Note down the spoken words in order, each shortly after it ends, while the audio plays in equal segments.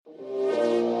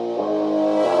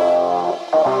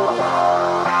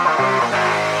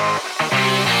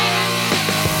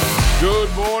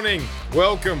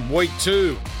Welcome, week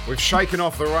 2. We've shaken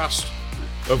off the rust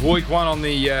of week 1 on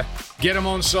the Get 'em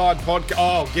Onside podcast.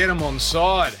 Oh, Get 'em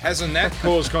Onside. Hasn't that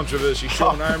caused controversy?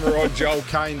 Sean Omerod, Joel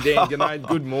Kane, Dan Gennade,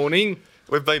 good morning.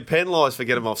 We've been penalised for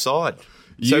getting them offside.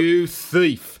 You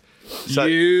thief. How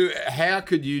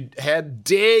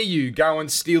dare you go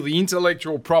and steal the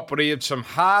intellectual property of some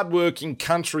hard-working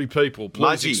country people?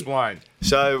 Please explain.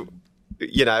 So,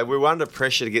 we were under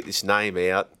pressure to get this name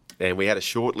out, and we had a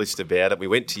short list about it. We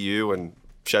went to you and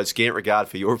showed scant regard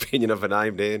for your opinion of a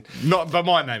name, Dan. But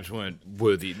my names weren't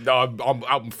worthy. No,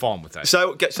 I'm fine with that.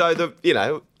 So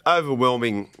the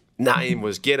overwhelming name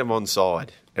was Get 'em Onside,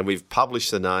 and we've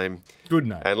published the name. Good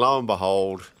name. And lo and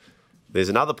behold, there's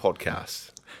another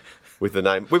podcast with the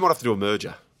name. We might have to do a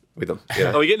merger with them.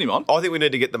 Are we getting him on? I think we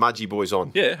need to get the Mudgee boys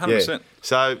on. Yeah, 100%.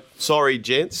 So, sorry,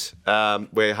 gents.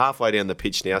 We're halfway down the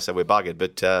pitch now, so we're buggered.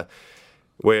 But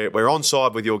we're on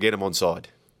side with your Get 'em Onside.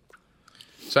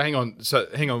 So hang on.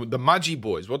 The Mudgee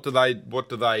boys. What do they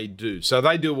do? So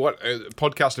they do what? A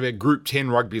podcast about Group 10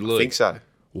 rugby league. I think so.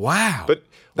 Wow. But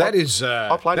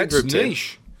I played in Group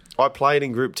niche. 10. I played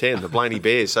in Group 10, the Blaney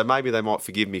Bears. So maybe they might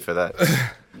forgive me for that.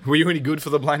 Were you any good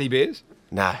for the Blaney Bears?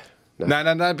 No. No,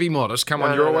 don't be modest. Come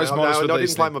on, you're always modest with I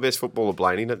these didn't play my best football at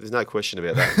Blaney. No, there's no question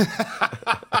about that.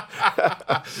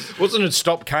 Wasn't it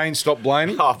stop Kane, stop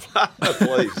Blaney? Oh,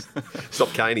 please.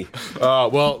 Stop Caney.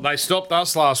 Well, they stopped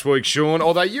us last week, Sean,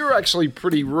 although you were actually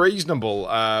pretty reasonable.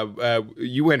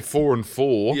 You went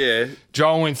 4-4. Yeah.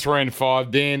 Joel went 3-5.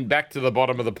 Dan back to the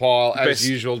bottom of the pile, as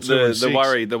usual,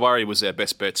 2-6. The worry was our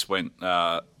best bets went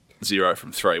 0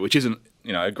 from 3, which isn't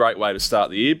a great way to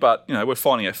start the year, but we're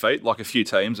finding our feet. Like a few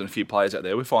teams and a few players out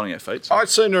there, we're finding our feet. So. I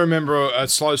seem to remember a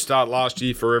slow start last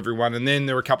year for everyone, and then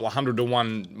there were a couple of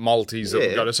 100-1 multis that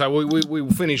we got to say we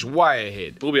will finish way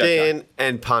ahead. We'll be okay. Dan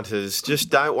and punters, just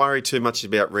don't worry too much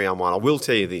about round 1. I will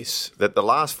tell you this, that the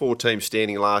last 4 teams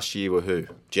standing last year were who?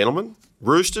 Gentlemen,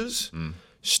 Roosters,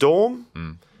 Storm,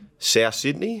 South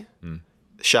Sydney,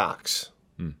 Sharks.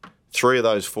 3 of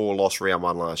those 4 lost round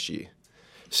 1 last year.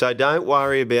 So don't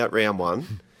worry about round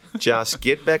 1. Just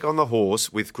get back on the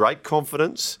horse with great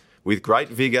confidence, with great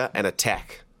vigour and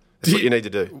attack. That's what you need to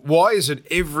do. Why is it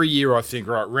every year I think,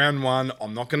 right, round 1,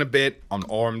 I'm not going to bet,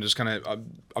 I'm just going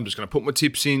to put my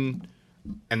tips in,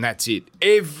 and that's it.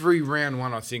 Every round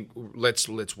 1, I think let's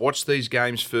watch these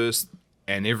games first.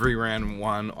 And every round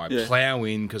 1, I plough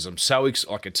in because I'm so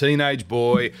like a teenage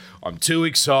boy. I'm too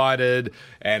excited,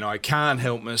 and I can't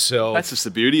help myself. That's just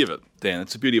the beauty of it, Dan.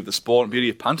 It's the beauty of the sport and beauty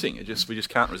of punting. We just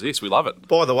can't resist. We love it.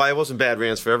 By the way, it wasn't bad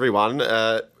rounds for everyone.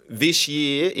 This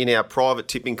year, in our private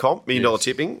tipping comp, $1 million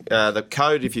tipping, the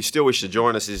code, if you still wish to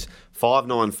join us, is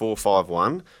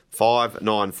 59451.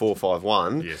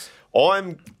 59451. Yes.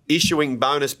 I'm issuing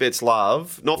bonus bets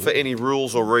love, not for any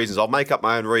rules or reasons. I'll make up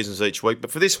my own reasons each week. But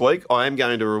for this week, I am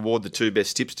going to reward the 2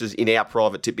 best tipsters in our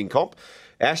private tipping comp.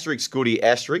 Goody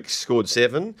scored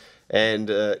 7, and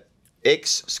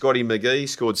Scotty McGee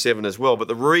scored 7 as well. But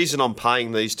the reason I'm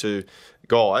paying these 2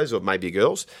 guys, or maybe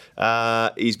girls,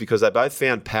 is because they both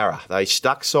found Para. They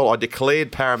stuck solid. I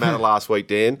declared Parramatta last week,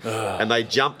 Dan, and they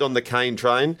jumped on the Kane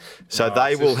train. So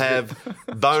they will have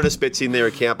bonus bets in their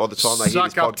account by the time they hear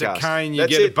this podcast. Suck up to Kane, you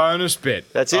get a bonus bet.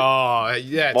 That's it. Oh,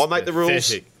 that's I'll make the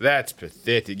rules. That's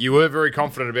pathetic. You were very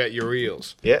confident about your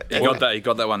Eels. Yeah. He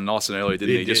got that one nice and early,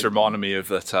 didn't he? Just reminded me of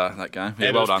that game.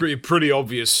 Yeah, well done. Pretty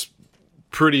obvious,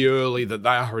 pretty early that they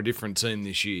are a different team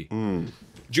this year.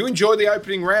 Do you enjoy the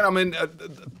opening round? I mean,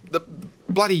 the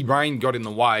bloody rain got in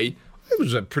the way. It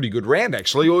was a pretty good round,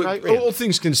 actually. All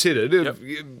things considered,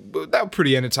 they were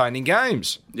pretty entertaining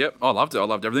games. Yep, I loved it. I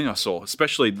loved everything I saw,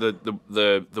 especially the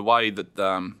way that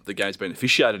the game's been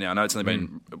officiated now. I know it's only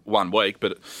been 1 week,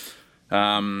 but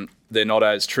they're not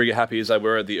as trigger happy as they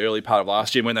were at the early part of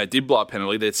last year. When they did blow a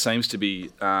penalty, there seems to be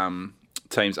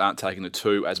teams aren't taking the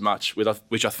 2 as much,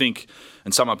 which I think,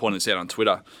 and someone pointed this out on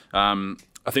Twitter,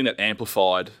 I think that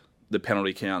amplified the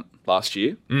penalty count last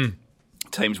year.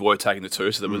 Teams were taking the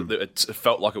 2, so it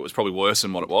felt like it was probably worse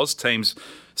than what it was. Teams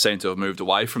seem to have moved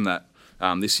away from that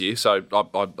this year, so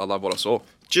I love what I saw.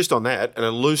 Just on that, and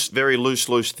a very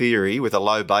loose theory with a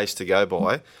low base to go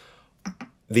by,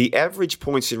 the average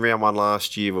points in round 1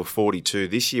 last year were 42.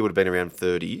 This year would have been around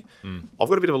 30. I've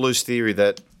got a bit of a loose theory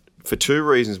that for 2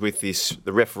 reasons with this,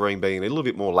 the refereeing being a little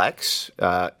bit more lax,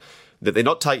 that they're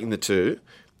not taking the 2,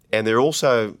 and they're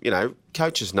also,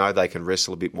 coaches know they can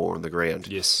wrestle a bit more on the ground.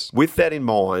 Yes. With that in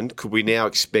mind, could we now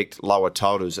expect lower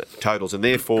totals, and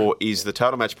therefore is the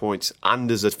total match points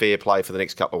unders a fair play for the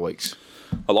next couple of weeks?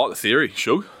 I like the theory,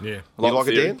 Shug. Yeah. You like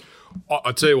it, Dan?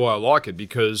 I tell you why I like it,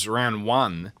 because round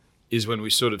 1 is when we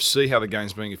sort of see how the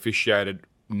game's being officiated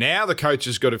now the coach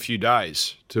has got a few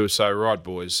days to say, right,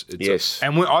 boys. Yes.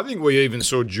 I think we even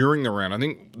saw during the round, I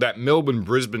think that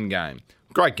Melbourne-Brisbane game,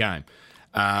 great game.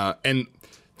 And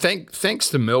thanks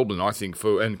to Melbourne, I think,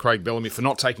 and Craig Bellamy for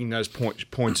not taking those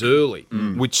points early,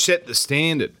 which set the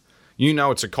standard. You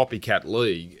know it's a copycat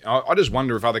league. I just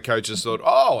wonder if other coaches thought,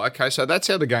 oh, okay, so that's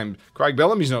how the game... Craig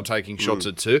Bellamy's not taking shots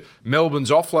at 2. Melbourne's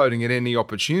offloading at any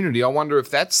opportunity. I wonder if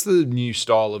that's the new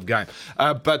style of game.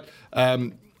 But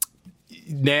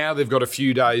now they've got a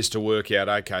few days to work out,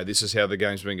 okay, this is how the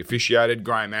game's being officiated.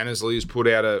 Graham Annesley has put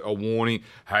out a warning.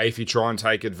 Hey, if you try and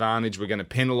take advantage, we're going to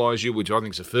penalise you, which I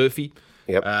think is a furphy.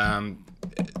 Yep.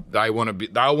 They'll want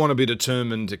to be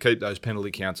determined to keep those penalty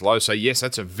counts low. So, yes,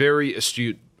 that's a very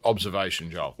astute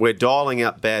observation, Joel. We're dialing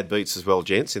up bad beats as well,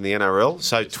 gents, in the NRL.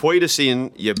 So tweet us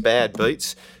in your bad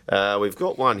beats. We've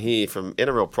got one here from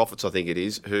NRL Profits, I think it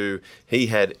is, who he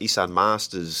had Isan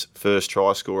Masters' first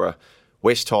try scorer.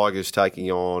 West Tigers taking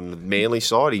on Manly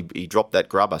side. He dropped that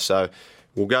grubber. So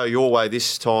we'll go your way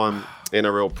this time,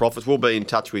 NRL Profits. We'll be in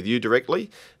touch with you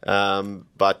directly. But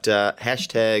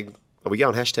hashtag... Are we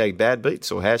going hashtag bad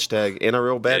beats or hashtag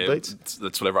NRL bad beats?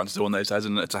 That's what everyone's doing these days,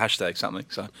 and it's a hashtag something.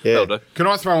 So Yeah. that'll do. Can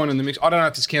I throw one in the mix? I don't know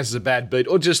if this counts as a bad beat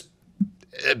or just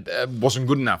wasn't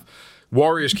good enough.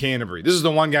 Warriors Canterbury. This is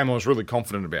the one game I was really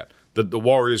confident about, that the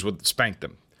Warriors would spank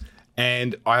them.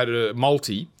 And I had a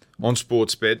multi on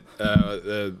Sportsbet,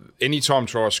 anytime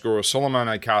try scorer,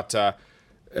 Solomon Carter,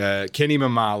 Kenny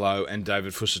Mamalo and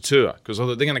David Fusatua, because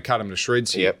they're going to cut him to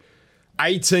shreds here. Yep.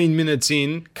 18 minutes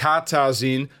in, Carter's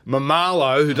in,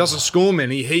 Mamalo, who doesn't score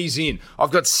many, he's in.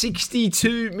 I've got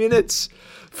 62 minutes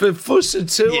for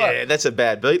Fusatua. Yeah, that's a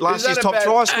bad beat. Last Is that year's a top bad-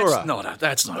 try scorer.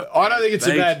 That's not. I don't think it's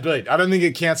a bad beat. I don't think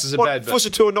it counts as a bad beat.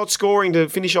 Fusatua not scoring to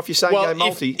finish off your same game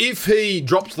multi. if he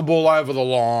drops the ball over the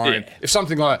line, if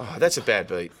something like Oh, that's a bad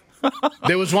beat.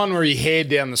 there was one where he haired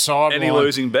down the sideline. Any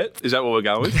losing bet? Is that what we're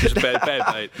going with? Just bad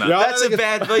beat. No. Yeah. I That's think a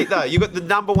bad beat, though. You got the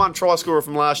number one try scorer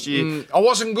from last year. I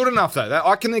wasn't good enough though.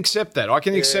 I can accept that. I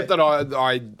can accept that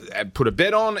I put a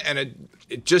bet on and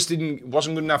it just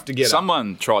wasn't good enough to get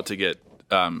Someone tried to get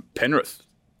Penrith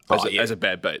as a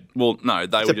bad beat. Well, no,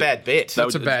 they were a bad bet.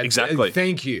 That's a bad exactly.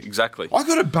 Thank you. Exactly. I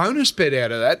got a bonus bet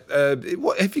out of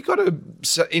that. Have you got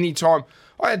any time?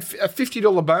 I had a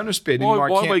 $50 bonus bet in my Why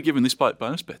account. are we giving this bloke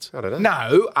bonus bets? I don't know.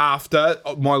 No, after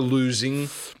my losing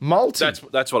multi.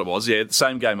 That's what it was. Yeah, the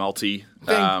same game multi.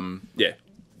 Yeah,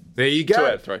 There you go. 2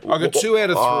 out of 3. I got 2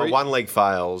 out of 3. One leg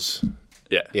fails.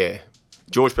 yeah. Yeah.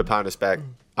 George Paponis back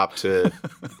up to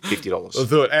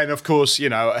 $50. And of course, you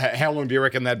know, how long do you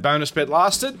reckon that bonus bet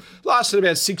lasted? Lasted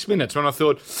about 6 minutes when I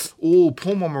thought, Paul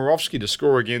Momirovski to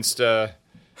score against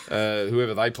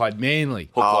whoever they played, Manly.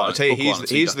 I'll tell you,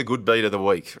 here's the good beat of the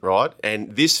week, right?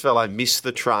 And this fellow missed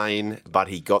the train, but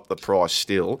he got the price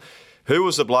still. Who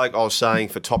was the bloke I was saying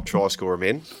for top try scorer,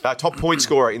 men? Top point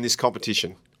scorer in this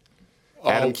competition?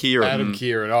 Adam Kieran. Adam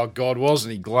Kieran. Oh, God,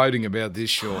 wasn't he gloating about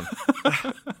this, Sean?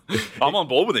 I'm on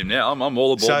board with him now. I'm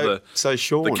all aboard So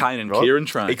Sean, the Kane and right? Kieran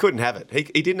train. He couldn't have it.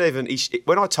 He didn't even.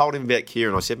 When I told him about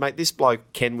Kieran, I said, "Mate, this bloke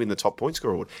can win the top point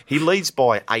scorer award. He leads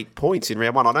by 8 points in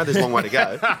round 1. I know there's a long way to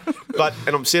go,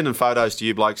 and I'm sending photos to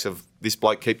you blokes of this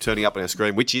bloke keep turning up on our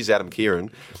screen, which is Adam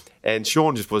Kieran." And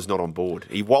Sean just was not on board.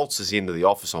 He waltzes into the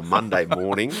office on Monday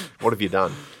morning. What have you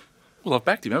done? Well, I've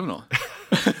backed him, haven't I?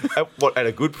 At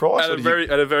a good price? At a very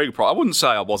good price. I wouldn't say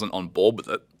I wasn't on board with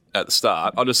it at the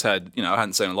start. I just had, I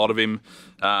hadn't seen a lot of him.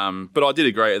 But I did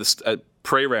agree at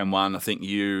pre-round 1. I think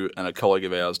you and a colleague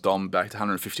of ours, Dom, backed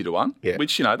 150 to 1. Yeah.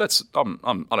 Which that's I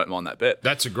don't mind that bet.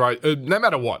 That's a great. No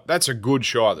matter what, that's a good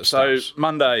shot. At the So stakes.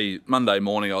 Monday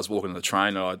morning, I was walking to the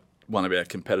train and one of our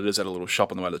competitors had a little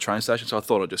shop on the way to the train station. So I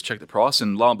thought I'd just check the price,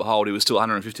 and lo and behold, he was still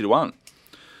 150 to 1.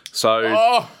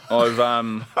 So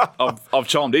I've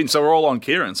chimed in. So we're all on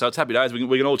Kieran. So it's happy days.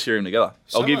 We can all cheer him together.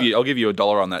 I'll give you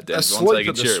 $1 on that, Dan. So you asleep can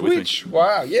at the cheer it with me. switch.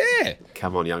 Wow, yeah.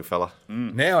 Come on, young fella.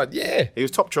 Now, yeah. He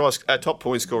was top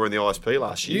point scorer in the ISP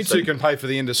last year. You two can pay for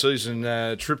the end of season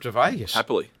trip to Vegas.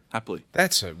 Happily.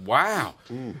 That's a wow.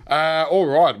 All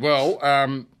right.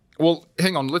 Well,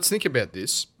 hang on. Let's think about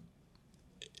this.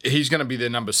 He's going to be their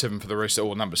number 7 for the rest,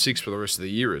 or number 6 for the rest of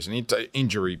the year, isn't he?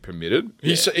 Injury permitted.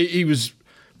 Yeah. He was.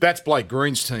 That's Blake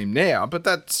Green's team now, but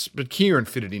Kieran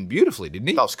fitted in beautifully, didn't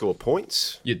he? They'll score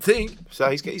points. You'd think. So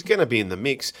he's going to be in the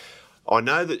mix. I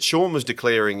know that Sean was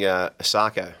declaring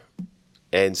Asako.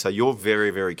 And so you're very,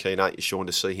 very keen, aren't you, Sean,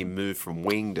 to see him move from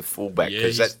wing to fullback?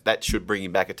 Because that should bring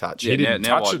him back a touch. Yeah, didn't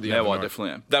now touch it the other I night.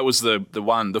 definitely am. That was the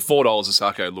one. The $4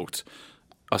 Asako looked,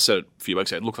 I said it a few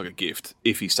weeks ago, it looked like a gift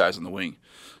if he stays on the wing.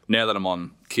 now that I'm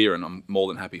on Kieran, I'm more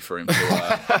than happy for him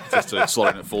to just to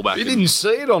slot in at fullback. You didn't see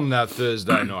it on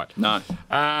Thursday night. No.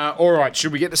 All right,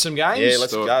 should we get to some games? Yeah,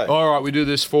 let's go. All right, we do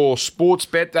this for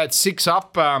Sportsbet. That 6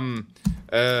 Up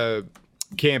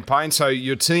campaign. So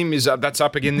your team is that's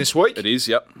up again this week. It is,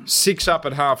 yep. 6 up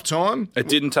at half time. It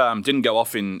didn't go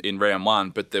off in round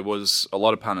one, but there was a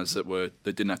lot of punters that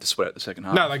didn't have to sweat out the second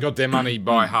half. No, they got their money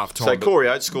by half time. So Corey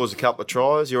Oates scores a couple of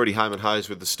tries. You're already home and hose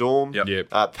with the Storm.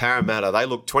 Yep. Parramatta, they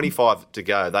look 25 to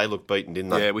go. They look beaten,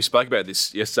 didn't they? Yeah, we spoke about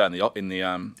this yesterday in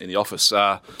the office.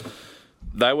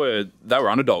 They were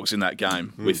underdogs in that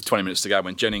game with 20 minutes to go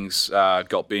when Jennings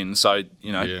got binned. So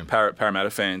Parramatta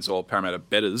fans or Parramatta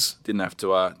bettors didn't have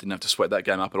to sweat that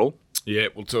game up at all. Yeah,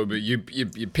 well, you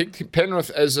picked Penrith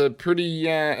as a pretty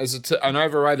an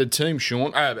overrated team,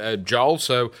 Sean, Joel.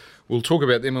 So we'll talk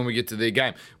about them when we get to their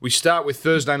game. We start with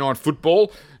Thursday night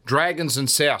football. Dragons and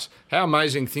South. How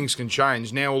amazing things can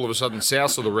change. Now all of a sudden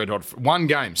South are the red hot. One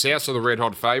game, South are the red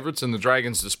hot favourites, and the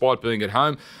Dragons, despite being at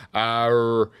home,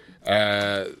 are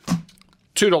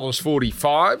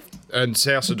 $2.45 and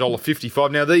South's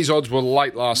 $1.55. Now these odds were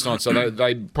late last night, so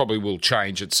they probably will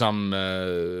change at some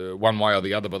one way or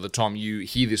the other by the time you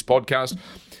hear this podcast.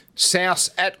 South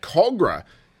at Cogra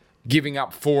giving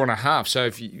up 4.5. So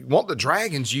if you want the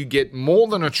Dragons, you get more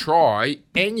than a try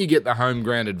and you get the home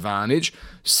ground advantage.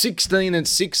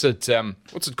 16-6 at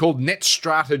what's it called?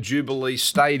 Netstrata Jubilee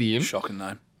Stadium. Shocking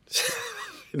name.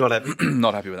 You're not happy?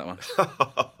 Not happy with that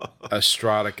one.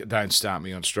 Strata, don't start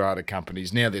me on Strata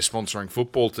companies. Now they're sponsoring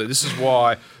football. Is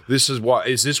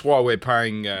this why we're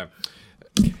paying?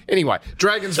 Anyway,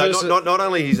 Dragons So versus. not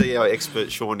only is he our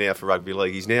expert Sean now for rugby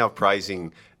league, he's now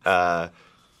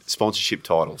sponsorship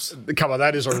titles. Come on,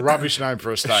 that is a rubbish name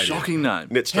for a stadium. Shocking name.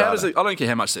 Netstrata. How does it? I don't care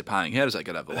how much they're paying. How does that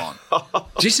get over the line?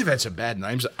 Just if had some bad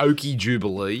names, Okie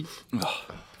Jubilee.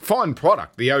 Fine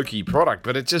product, the Okie product,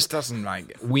 but it just doesn't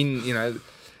make win.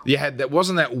 You had that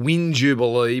wasn't that Win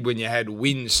Jubilee when you had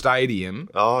Win Stadium.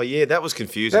 Oh yeah, that was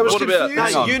confusing. That was What about- confusing.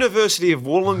 hang on. University of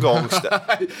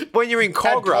Wollongong. When you're in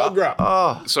Cogra. Cogra.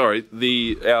 Oh, Sorry,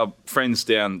 our friends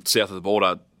down south of the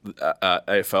border,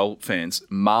 AFL fans,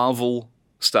 Marvel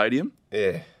Stadium.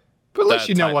 yeah. But at least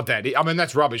you know That- what that is. I mean,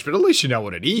 that's rubbish, but at least you know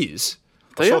what it is.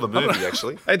 I saw the movie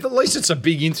actually. At least it's a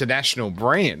big international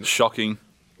brand. Shocking.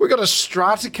 We've got a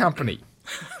Strata company.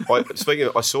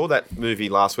 I saw that movie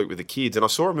last week with the kids, and I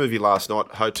saw a movie last night,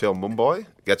 Hotel Mumbai.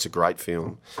 That's a great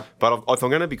film. But if I'm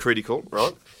going to be critical,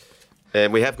 right?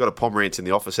 And we have got a Pomerantz in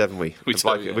the office, haven't we? We do,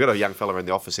 yeah. We've got a young fella in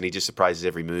the office, and he just appraises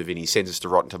every movie, and he sends us to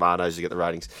Rotten Tomatoes to get the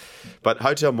ratings. But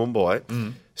Hotel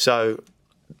Mumbai, so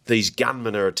these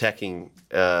gunmen are attacking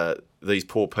these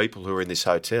poor people who are in this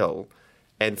hotel,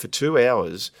 and for 2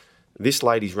 hours, this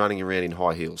lady's running around in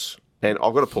high heels. And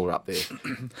I've got to pull her up there.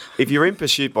 If you're in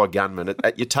pursuit by gunmen,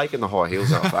 you're taking the high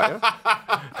heels off, are you?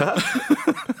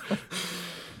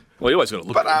 Well, you always got to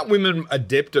look. But aren't women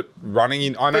adept at running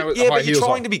in? I know Yeah, high but you're heels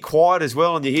trying are- to be quiet as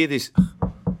well, and you hear this.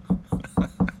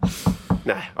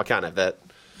 Nah, I can't have that.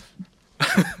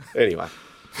 Anyway,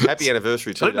 happy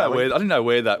anniversary to I you. didn't know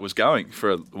where that was going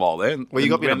for a while then. Well, you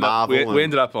got me to Marvel We and-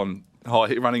 ended up on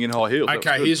running in high heels. That was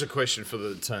Okay, good. here's a question for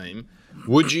the team.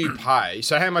 Would you pay?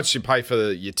 So how much do you pay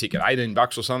for your ticket?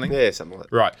 $18 or something? Yeah, something like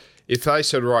that. Right. If they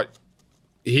said, right,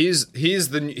 here's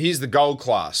the gold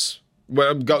class.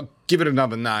 Well, give it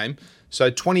another name.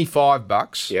 So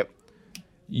 $25. Yep.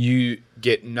 You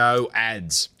get no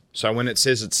ads. So when it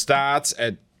says it starts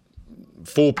at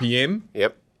 4 p.m.,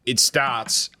 Yep. it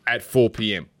starts at 4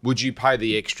 p.m. Would you pay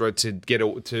the extra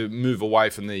to move away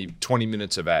from the 20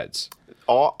 minutes of ads?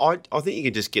 I think you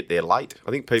can just get there late.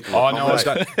 I think people. Oh no,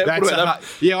 accommodate.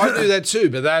 yeah, I do that too.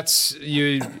 But that's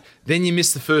you. Then you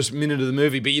miss the first minute of the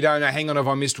movie, but you don't know. Hang on, have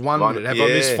I missed 1 minute? Have I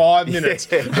missed 5 minutes?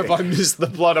 Yeah. Have I missed the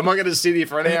plot? Am I going to sit here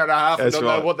for an hour and a half and That's not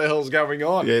right. know what the hell's going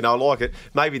on? Yeah, no, I like it.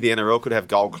 Maybe the NRL could have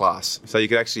gold class, so you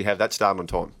could actually have that starting on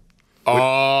time.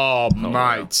 Oh,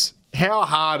 mate, how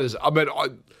hard is?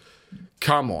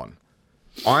 Come on.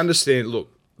 I understand. Look,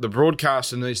 the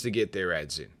broadcaster needs to get their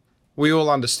ads in. We all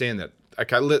understand that.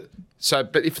 Okay,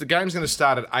 but if the game's going to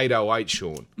start at 8:08,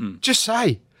 Sean, just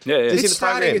say. Yeah, yeah. It's in the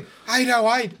starting at program.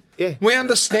 8:08. Yeah. We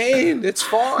understand. It's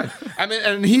fine. I mean,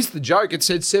 and here's the joke. It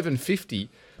said 7:50,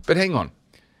 but hang on.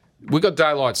 We got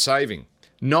daylight saving.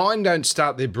 9 don't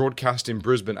start their broadcast in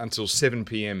Brisbane until 7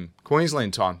 p.m.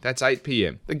 Queensland time. That's 8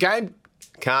 p.m. The game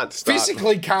Can't start.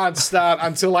 physically can't start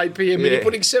until 8 p.m. and you're Yeah.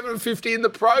 putting 7:50 in the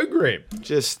program.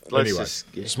 Let's Anyway, just.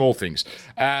 Yeah. small things.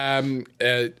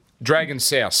 Dragon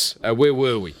South. Where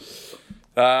were we?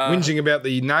 Whinging about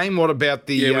the name. What about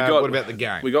the? What about the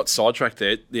game? We got sidetracked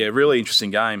there. Yeah, really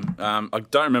interesting game. I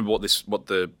don't remember what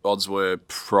the odds were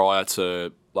prior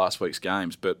to last week's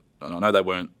games, but I know they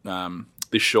weren't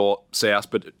this short, South,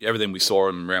 but everything we saw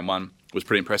in round one was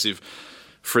pretty impressive.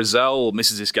 Frizzell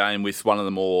misses this game with one of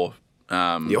the more...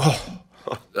 I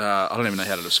don't even know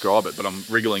how to describe it, but I'm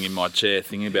wriggling in my chair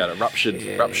thinking about it.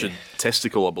 Ruptured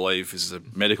testicle, I believe, is the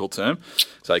medical term.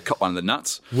 So he caught one of the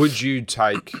nuts. Would you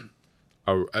take...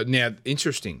 now,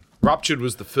 interesting. Ruptured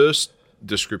was the first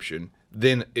description.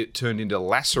 Then it turned into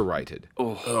lacerated.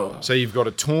 So you've got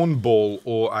a torn ball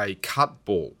or a cut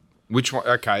ball. Which one?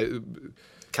 Okay.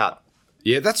 Cut.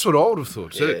 Yeah, that's what I would have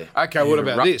thought. So, Yeah. okay, what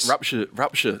about this?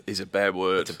 Rupture is a bad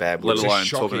word. It's a bad word. Let alone It's a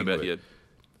shocking talking about word. your...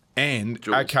 And,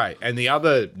 Jules. okay, and the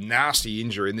other nasty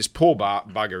injury, and this poor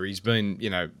bugger, he's been,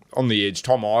 on the edge,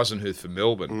 Tom Eisenhuth for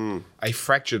Melbourne, a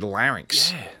fractured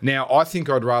larynx. Yeah. Now, I think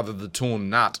I'd rather the torn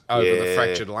nut over the Yeah.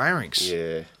 fractured larynx.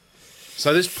 Yeah.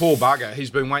 So this poor bugger, he's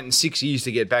been waiting 6 years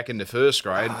to get back into first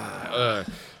grade.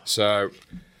 So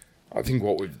I think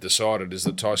what we've decided is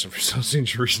that Tyson Frizzell's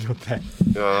injury is not that.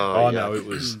 Oh, No, it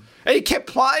was. He kept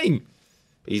playing.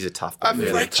 He's a tough A one.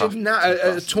 fractured nut,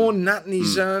 a torn nut in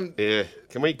his. Yeah.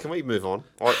 Can we move on?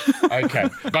 Okay,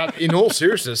 but in all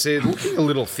seriousness, they're looking a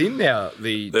little thin now.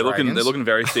 They're They're looking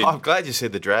very thin. I'm glad you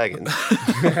said the Dragons.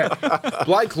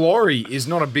 Blake Laurie is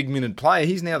not a big minute player.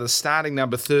 He's now the starting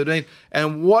number 13.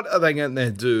 And what are they going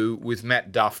to do with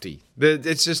Matt Duffy?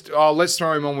 It's just, let's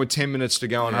throw him on with 10 minutes to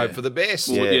go and hope for the best.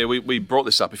 Well, yeah, we brought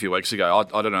this up a few weeks ago.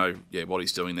 I don't know what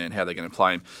he's doing there and how they're going to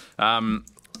play him.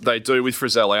 They do with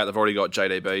Frizzell out. They've already got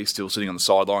JDB still sitting on the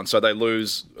sideline. So they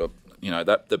lose,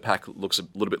 that the pack looks a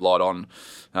little bit light on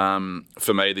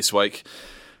for me this week.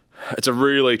 It's a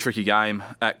really tricky game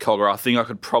at Cogra. I think I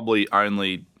could probably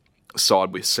only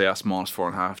side with South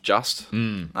 -4.5 just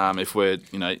if we're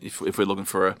if we're looking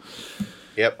for a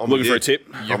Yep. I'm looking with for you. a tip.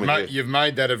 I'm with you. You've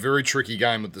made that a very tricky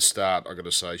game at the start, I've got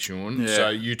to say, Sean. Yeah. So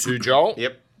you too, Joel?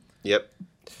 Yep. You've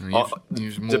more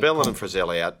DeBellin and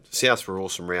Frizzell out. South were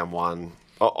awesome round one.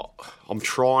 I'm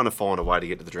trying to find a way to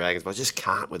get to the Dragons, but I just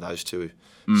can't with those two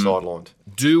sidelined.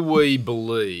 Do we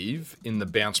believe in the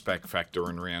bounce back factor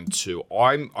in round two?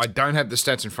 I don't have the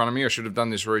stats in front of me. I should have done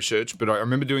this research, but I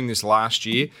remember doing this last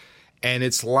year, and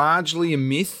it's largely a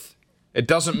myth. It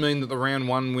doesn't mean that the round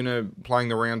one winner playing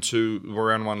the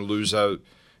round one loser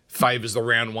favours the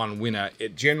round one winner.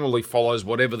 It generally follows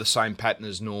whatever the same pattern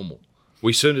as normal.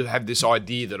 We sort of have this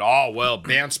idea that,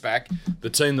 bounce back. The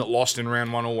team that lost in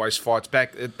round one always fights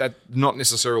back. That's not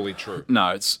necessarily true. No,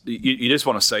 it's you just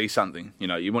want to see something.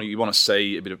 You want to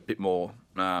see a bit more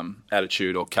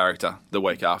attitude or character the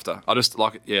week after. I just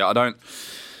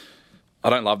I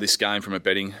don't love this game from a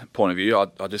betting point of view.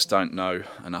 I just don't know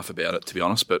enough about it, to be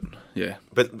honest. But yeah,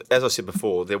 But as I said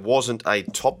before, there wasn't a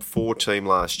top 4 team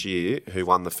last year who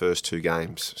won the first 2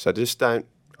 games. So just don't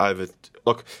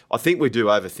look. I think we do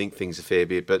overthink things a fair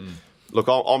bit, but look,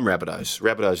 I'm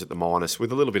Rabbitohs at the minus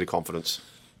with a little bit of confidence.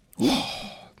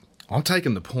 I'm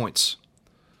taking the points.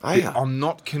 Hey, I'm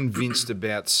not convinced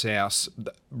about South.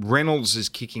 Reynolds'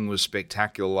 kicking was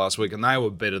spectacular last week, and they were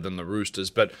better than the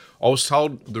Roosters. But I was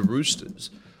told the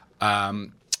Roosters,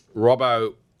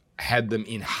 Robbo had them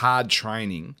in hard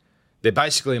training. They're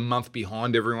basically a month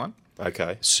behind everyone.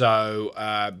 okay. So,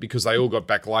 because they all got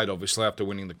back late, obviously, after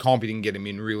winning the comp, he didn't get him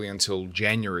in really until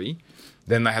January.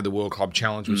 Then they had the World Club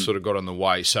Challenge, which sort of got on the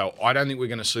way. So I don't think we're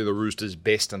going to see the Roosters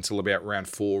best until about round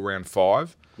 4, round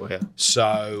 5. Wow.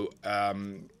 So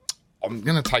I'm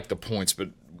going to take the points, but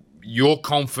you're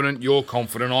confident.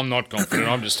 I'm not confident.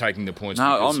 I'm just taking the points.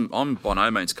 no, because I'm by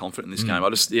no means confident in this game. I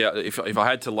just if I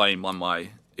had to lean one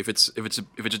way, if it's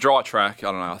a dry track,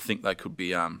 I don't know. I think they could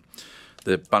be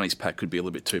the Bunnies pack could be a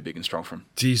little bit too big and strong for them.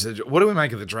 Geez, what do we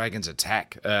make of the Dragons'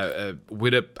 attack?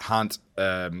 Widdop, Hunt,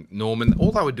 Norman,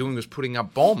 all they were doing was putting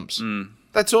up bombs.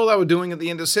 That's all they were doing at the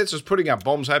end of sets, was putting up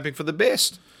bombs, hoping for the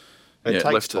best. It Yeah,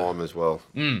 takes left to- time as well.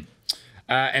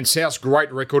 And South's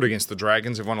great record against the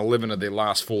Dragons. They've won 11 of their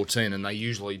last 14, and they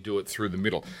usually do it through the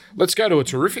middle. Let's go to a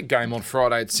terrific game on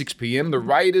Friday at 6 p.m. The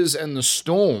Raiders and the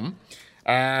Storm.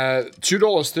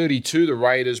 $2.32 the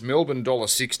Raiders, Melbourne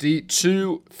 $1.60.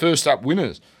 2 first-up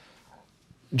winners.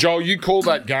 Joel, you called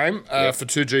that game for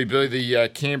 2GB, the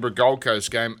Canberra Gold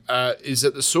Coast game. Is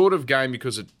it the sort of game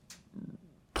because it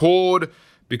poured,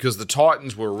 because the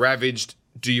Titans were ravaged?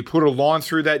 Do you put a line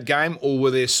through that game, or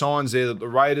were there signs there that the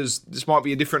Raiders, this might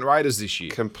be a different Raiders this year?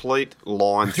 Complete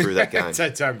line through that game.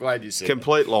 I'm glad you said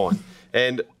Complete line.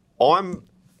 And I'm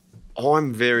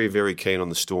very, very keen on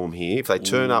the Storm here. If they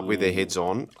turn up with their heads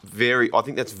on, I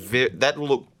think that will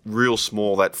look real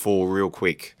small, that fall real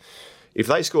quick. If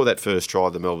they score that first try,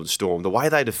 the Melbourne Storm, the way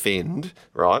they defend,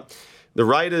 right, The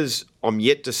Raiders, I'm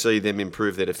yet to see them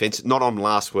improve their defence. Not on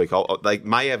last week. They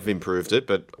may have improved it,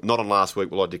 but not on last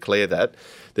week will I declare that.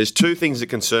 There's two things that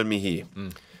concern me here.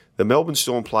 The Melbourne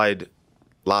Storm played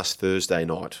last Thursday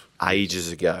night,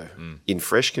 ages ago, in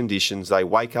fresh conditions. They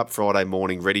wake up Friday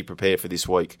morning ready, prepared for this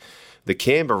week. The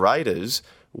Canberra Raiders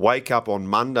wake up on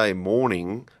Monday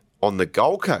morning on the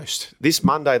Gold Coast. This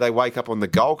Monday they wake up on the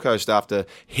Gold Coast after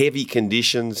heavy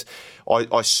conditions.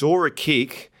 I saw a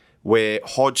kick where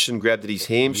Hodgson grabbed at his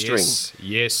hamstring.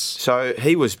 Yes. So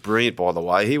he was brilliant, by the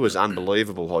way. He was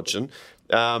unbelievable, Hodgson.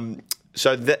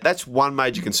 So that's one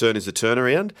major concern is the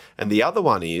turnaround. And the other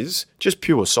one is just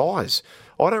pure size.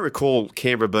 I don't recall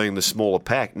Canberra being the smaller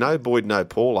pack. No Boyd, no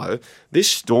Paulo. This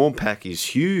Storm pack is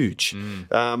huge.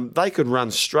 They could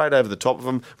run straight over the top of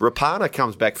them. Rapana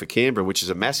comes back for Canberra, which is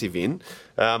a massive in.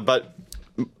 But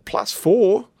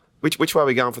 +4, which way are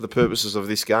we going for the purposes of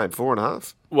this game?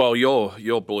 4.5? Well,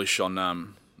 you're bullish on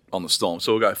the Storm,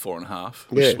 so we'll go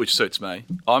 4.5, which suits me.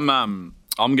 I'm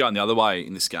going the other way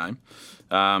in this game.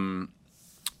 Rapana,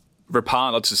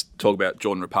 let's just talk about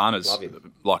Jordan Rapana's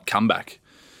comeback.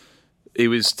 He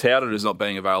was touted as not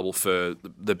being available for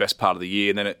the best part of the year,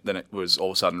 and then it was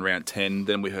all of a sudden round 10.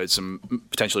 Then we heard some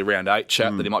potentially round 8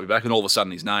 chat that he might be back, and all of a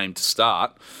sudden he's named to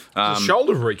start.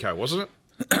 Shoulder Rico, wasn't it?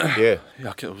 Yeah.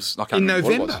 It was, I can't In remember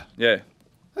what it was. November. Yeah.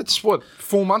 That's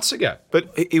 4 months ago.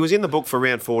 But he was in the book for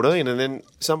round 14, and then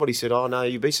somebody said, oh, no,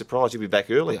 you'd be surprised he'll be back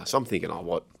earlier. So I'm thinking,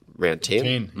 round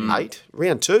 10? 8?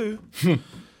 Round 2?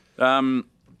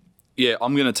 Yeah,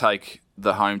 I'm going to take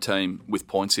the home team with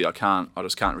points here. I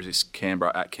just can't resist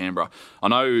Canberra at Canberra. I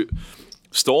know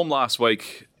Storm last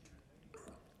week,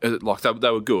 they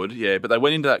were good, yeah, but they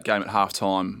went into that game at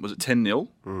halftime. Was it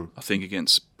 10-0? I think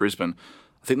against Brisbane.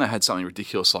 I think they had something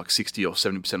ridiculous like 60 or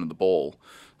 70% of the ball.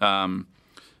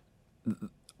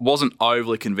 Wasn't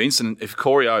overly convinced, and if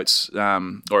Corey Oates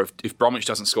or if Bromwich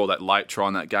doesn't score that late try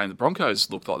in that game, the Broncos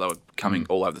looked like they were coming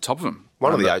all over the top of them.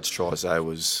 One of the Oates tries, though,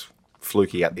 was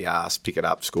fluky at the arse, pick it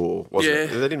up, score, wasn't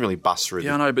it? They didn't really bust through.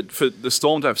 Yeah, I know, but for the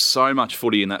Storm to have so much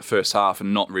footy in that first half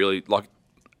and not really, like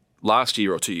last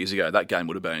year or 2 years ago, that game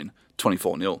would have been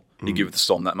 24-0. You give the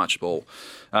Storm that much ball.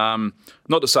 Not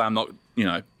to say I'm not,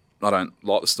 I don't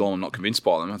like the Storm. I'm not convinced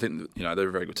by them. I think they're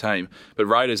a very good team. But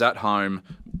Raiders at home,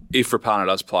 if Rapana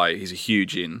does play, he's a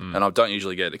huge in. And I don't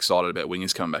usually get excited about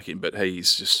wingers coming back in, but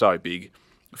he's just so big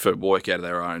for work off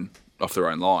their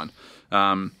own line.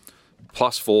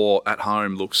 +4 at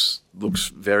home looks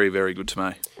very, very good to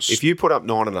me. If you put up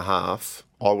 9.5,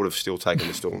 I would have still taken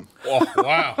the Storm. Oh,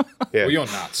 wow. Yeah. Well, you're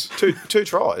nuts. Two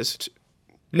tries.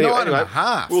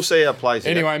 9.5. We'll see how it plays.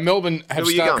 Anyway, Melbourne have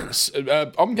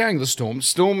started. I'm going the Storm.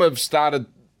 Storm have started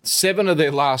 7 of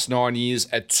their last 9 years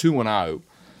at 2-0.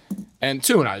 And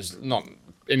 2-0 is not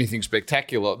anything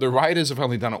spectacular. The Raiders have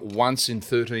only done it once in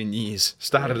 13 years.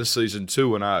 Started a season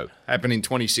 2-0. Happened in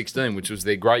 2016, which was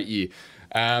their great year.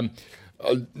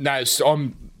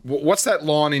 What's that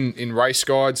line in race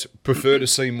guides? Prefer to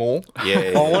see more.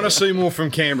 Yeah. I want to see more from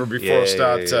Canberra before I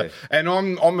start. Yeah. And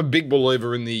I'm a big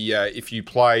believer in the if you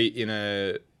play in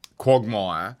a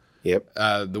quagmire. Yep.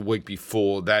 The week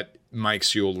before, that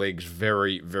makes your legs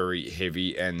very, very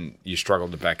heavy, and you struggle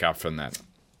to back up from that.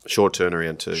 Short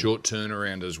turnaround too. Short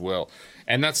turnaround as well,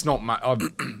 and that's not much.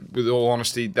 With all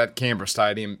honesty, that Canberra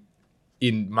Stadium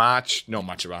in March, not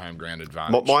much of a home ground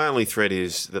advantage. My only threat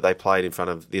is that they played in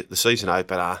front of the season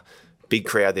opener, big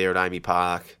crowd there at Amy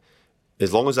Park.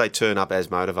 As long as they turn up as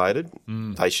motivated,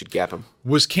 they should gap them.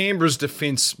 Was Canberra's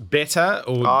defence better?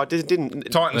 Or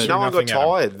didn't. Titans no one got nothing at 'em?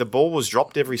 tired. The ball was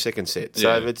dropped every second set.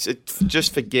 So it's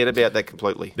just forget about that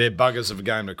completely. They're buggers of a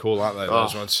game to call, aren't they,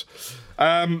 those ones?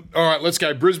 All right, let's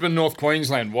go. Brisbane, North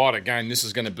Queensland. What a game this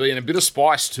is going to be. And a bit of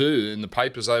spice, too, in the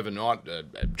papers overnight.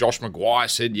 Josh Maguire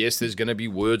said, yes, there's going to be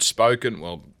words spoken.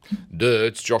 Well,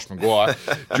 it's Josh Maguire.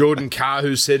 Jordan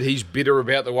Kahu said he's bitter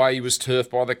about the way he was turfed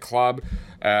by the club.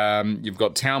 You've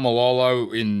got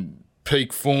Taumalolo in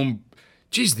peak form.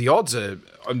 Geez, the odds are...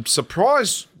 I'm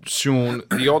surprised, Sean,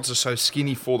 the odds are so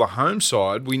skinny for the home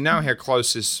side. We know how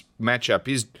close this matchup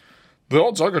is. The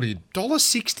odds I got here,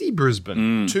 $1.60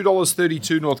 Brisbane,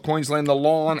 $2.32 North Queensland. The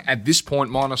line at this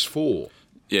point -4.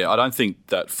 Yeah, I don't think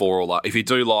that 4 or like. If you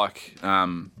do like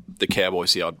the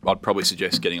Cowboys here, I'd probably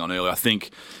suggest getting on early. I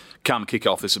think come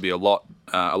kickoff, this will be a lot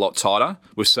tighter.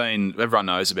 We've seen, everyone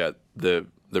knows about the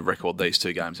record these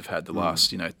two games have had the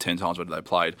last 10 times whether they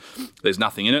played. There's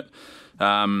nothing in it.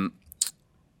 No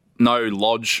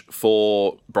lodge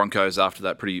for Broncos after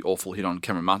that pretty awful hit on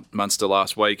Cameron Munster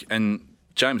last week, and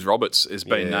James Roberts has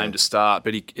been named to start,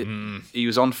 but he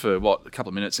was on for, a couple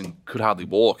of minutes and could hardly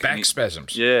walk. Back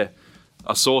spasms. Yeah.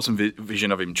 I saw some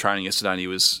vision of him training yesterday, and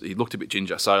he looked a bit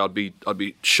ginger. So I'd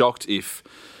be shocked if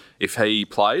he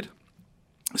played.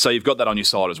 So you've got that on your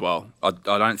side as well. I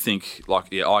don't think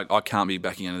I can't be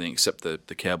backing anything except the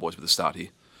Cowboys with the start here.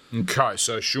 Okay,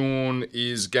 so Sean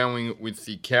is going with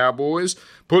the Cowboys.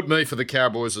 Put me for the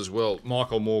Cowboys as well.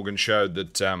 Michael Morgan showed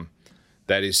that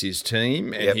that is his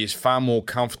team, and he's far more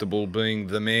comfortable being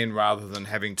the man rather than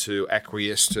having to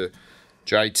acquiesce to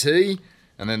JT.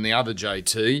 And then the other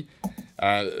JT,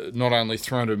 not only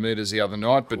 300 metres the other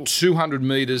night, but 200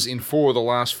 metres in 4 of the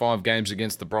last 5 games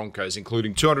against the Broncos,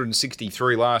 including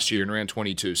 263 last year in round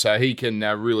 22. So he can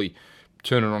really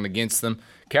turn it on against them.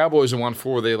 Cowboys have won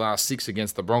 4 of their last 6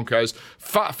 against the Broncos.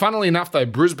 Funnily enough, though,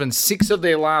 Brisbane, 6 of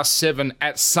their last 7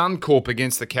 at Suncorp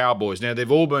against the Cowboys. Now,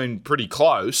 they've all been pretty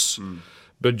close,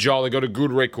 but Joel, they got a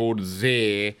good record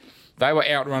there. They were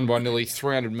outrun by nearly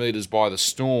 300 metres by the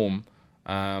Storm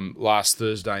last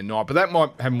Thursday night. But that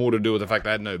might have more to do with the fact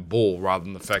they had no ball rather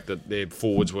than the fact that their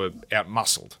forwards were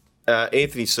out-muscled.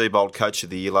 Anthony Seibold, Coach of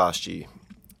the Year last year.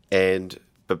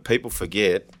 But people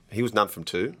forget... He was none from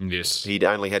 2. Yes. He'd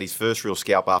only had his first real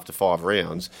scalp after 5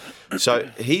 rounds. So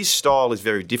his style is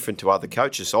very different to other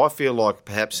coaches. So I feel like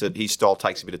perhaps that his style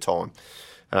takes a bit of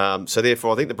time. So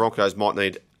therefore, I think the Broncos might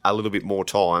need a little bit more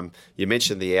time. You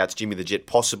mentioned the outs. Jimmy the Jet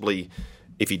possibly,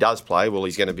 if he does play, well,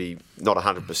 he's going to be not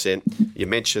 100%. You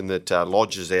mentioned that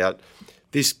Lodge is out.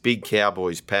 This big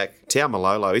Cowboys pack,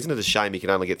 Taumalolo, isn't it a shame he can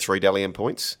only get 3 Dally M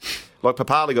points? Like,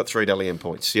 Papali got 3 Dally M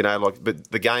points,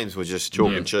 but the games were just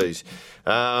chalk and cheese.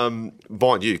 Mind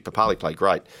you, Papali played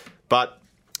great. But,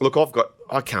 look,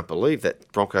 I can't believe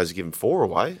that Broncos are giving 4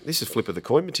 away. This is flip of the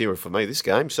coin material for me, this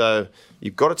game. So,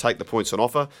 you've got to take the points on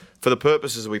offer. For the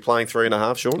purposes, are we playing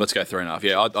 3.5, Sean? Let's go 3.5.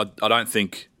 Yeah, I don't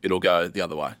think it'll go the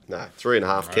other way. No,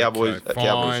 3.5. Cowboys. Okay,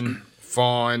 Cowboys.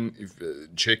 Fine.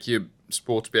 Check your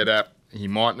sports bet app. He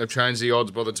mightn't have changed the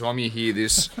odds by the time you hear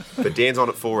this. But Dan's on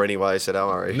at 4 anyway, so don't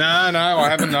worry. No, I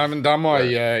haven't done my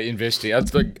investing.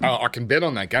 I can bet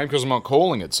on that game because I'm not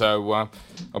calling it. So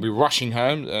I'll be rushing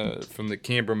home from the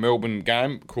Canberra-Melbourne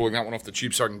game, calling that one off the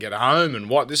tube so I can get home. And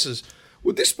would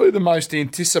this be the most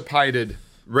anticipated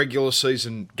regular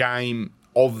season game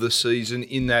of the season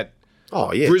in that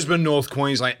Brisbane, North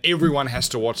Queensland, everyone has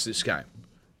to watch this game?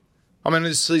 I mean,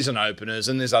 there's season openers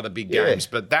and there's other big games,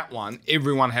 but that one,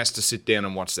 everyone has to sit down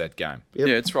and watch that game. Yep.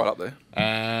 Yeah, it's right up there.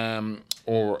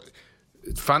 Or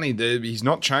it's funny, he's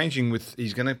not changing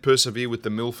he's going to persevere with the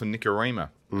Milf and Nicarima.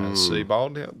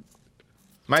 Seibold,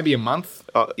 maybe a month.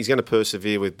 He's going to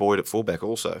persevere with Boyd at fullback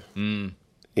also.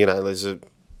 There's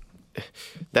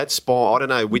that spot. I don't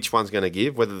know which one's going to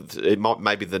give. Whether it might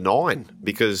maybe the 9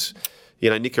 because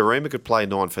Nicarima could play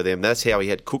 9 for them. That's how he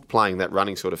had Cook playing that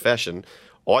running sort of fashion.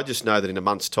 I just know that in a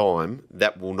month's time,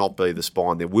 that will not be the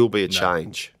spine. There will be a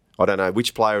change. I don't know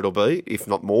which player it'll be, if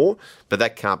not more, but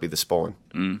that can't be the spine.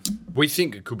 We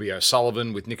think it could be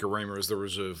O'Sullivan with Nicarima as the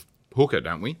reserve hooker,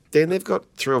 don't we? Dan, they've got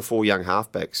 3 or 4 young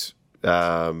halfbacks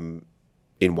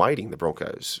in waiting, the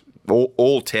Broncos.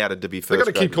 All touted to be first. They got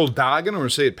a kid called Dargan, or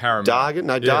is he at Parramatta? Dargan?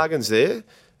 No, Dargan's there.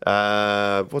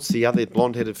 What's the other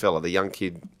blonde-headed fella, the young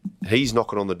kid? He's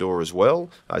knocking on the door as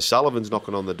well. Sullivan's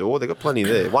knocking on the door. They've got plenty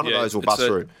there. One of those will bust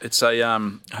through. I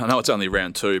know it's only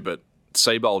round 2, but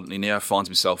Seibold, he now finds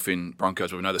himself in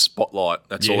Broncos where we know the spotlight.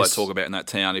 That's all they talk about in that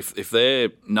town. If they're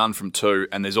none from 2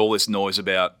 and there's all this noise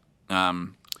about,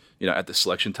 at the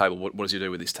selection table, what does he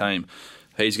do with his team?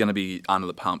 He's going to be under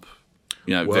the pump.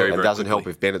 Very, very it doesn't quickly. help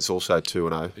if Bennett's also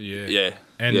 2-0. Yeah.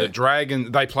 And the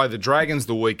Dragon, they play the Dragons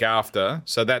the week after,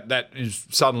 so that is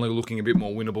suddenly looking a bit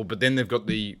more winnable. But then they've got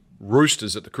the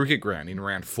Roosters at the cricket ground in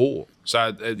round 4.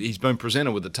 So he's been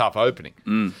presented with a tough opening.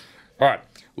 All right,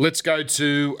 let's go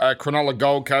to Cronulla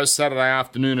Gold Coast, Saturday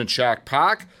afternoon at Shark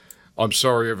Park. I'm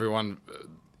sorry, everyone.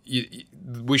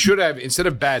 We should have, instead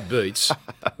of bad beats,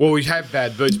 we have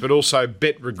bad beats, but also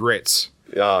bet regrets.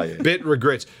 Oh, yeah. Bet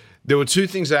regrets. There were 2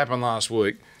 things that happened last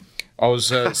week. I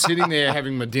was sitting there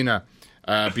having my dinner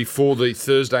before the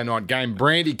Thursday night game.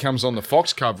 Brandy comes on the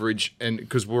Fox coverage, and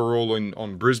because we were all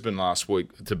on Brisbane last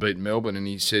week to beat Melbourne, and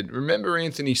he said, "Remember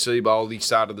Anthony Seibold? He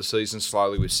started the season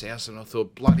slowly with South," and I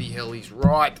thought, bloody hell, he's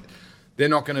right. They're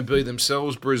not going to be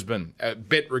themselves, Brisbane.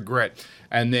 Bet regret.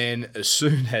 And then as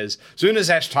soon as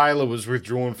Ash Taylor was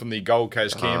withdrawn from the Gold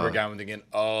Coast Canberra game, I'm thinking,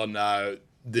 oh no,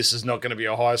 this is not going to be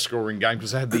a high-scoring game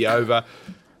because they had the over.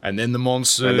 And then the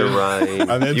monsoon. And the rain.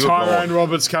 And then Tyrone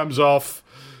Roberts comes off.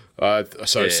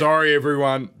 Sorry,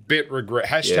 everyone. Bet regret.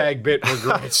 Hashtag bet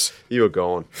regrets. You were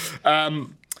gone.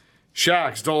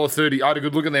 Sharks, $1.30. I had a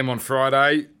good look at them on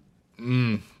Friday.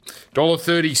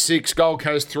 $1.36. Gold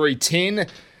Coast, $3.10.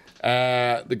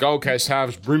 The Gold Coast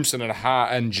halves, Brimson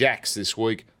and Jacks this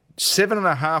week,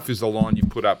 7.5 is the line you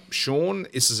put up, Sean.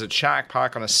 This is at Shark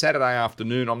Park on a Saturday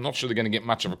afternoon. I'm not sure they're going to get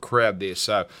much of a crowd there,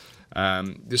 so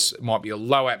this might be a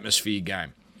low atmosphere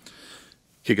game.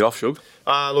 Kick it off, Shug.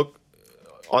 Look,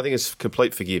 I think it's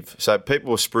complete forgive. So people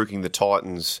were spruiking the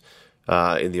Titans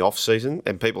in the off-season,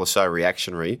 and people are so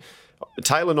reactionary.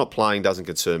 Taylor not playing doesn't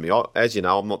concern me. As you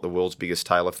know, I'm not the world's biggest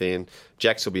Taylor fan.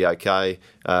 Jacks will be okay.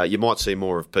 You might see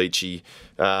more of Peachy.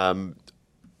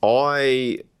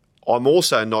 I'm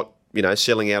also not,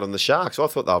 selling out on the Sharks. I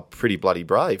thought they were pretty bloody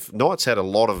brave. Knights had a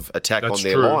lot of attack on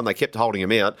their line. They kept holding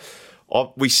them out.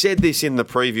 We said this in the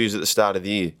previews at the start of the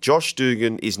year. Josh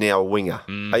Dugan is now a winger.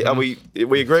 Mm-hmm.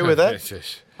 We agree with that?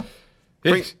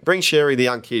 Yes. Bring Sherry, the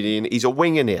young kid, in. He's a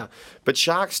winger now. But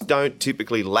Sharks don't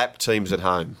typically lap teams at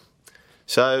home.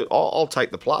 So I'll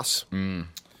take the plus. I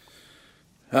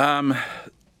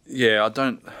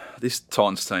don't. This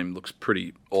Titans team looks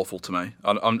pretty awful to me,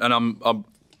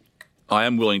 I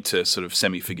am willing to sort of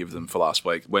semi-forgive them for last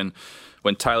week when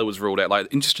Taylor was ruled out. Like,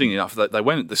 interestingly enough, they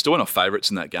still went off favourites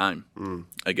in that game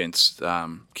against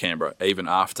Canberra, even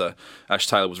after Ash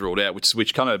Taylor was ruled out,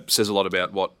 which kind of says a lot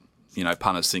about what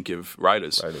punters think of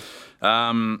Raiders.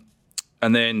 And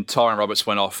then Tyron Roberts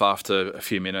went off after a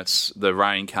few minutes. The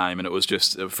rain came, and it was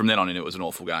just, from then on in, it was an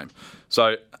awful game.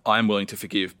 So I am willing to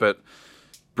forgive. But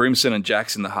Brimson and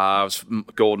Jacks in the halves,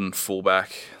 Gordon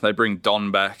fullback. They bring Don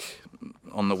back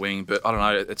on the wing. But I don't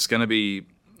know, it's going to be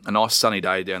a nice sunny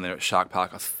day down there at Shark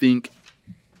Park. I think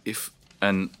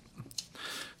and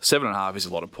 7.5 is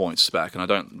a lot of points back, and I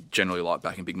don't generally like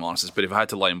backing big minuses. But if I had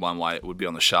to lay in one way, it would be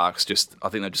on the Sharks. I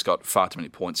think they've just got far too many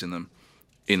points in them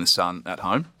in the sun at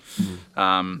home.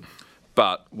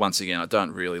 But once again, I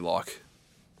don't really like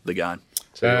the game.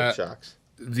 Sharks.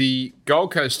 The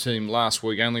Gold Coast team last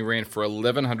week only ran for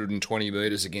 1,120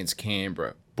 metres against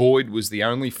Canberra. Boyd was the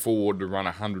only forward to run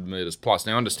 100 metres plus.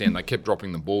 Now, I understand they kept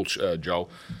dropping the ball,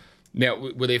 Joel. Now,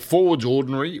 were their forwards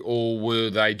ordinary, or were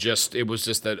they just? It was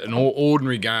just an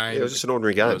ordinary game. Yeah, it was just an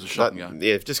ordinary game. It was a shocking game.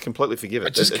 Yeah, just completely forgive it. I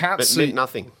just can't see meant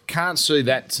nothing. Can't see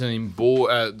that team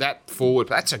that forward.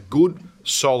 That's a good,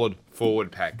 solid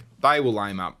forward pack. They will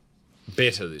aim up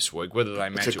better this week, whether they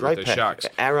match it with the Sharks.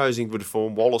 Arrows in good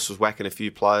form. Wallace was whacking a few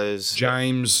players.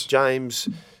 James,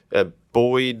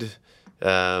 Boyd,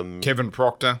 Kevin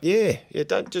Proctor. Yeah.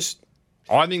 Don't just.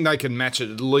 I think they can match it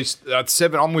at least at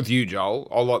 7. I'm with you, Joel.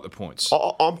 I like the points.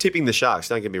 I'm tipping the Sharks.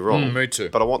 Don't get me wrong. Me too.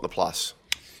 But I want the plus.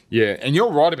 Yeah, and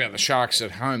you're right about the Sharks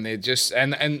at home. They're just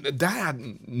and they are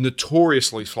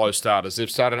notoriously slow starters. They've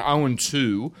started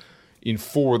 0-2 in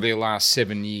 4 of their last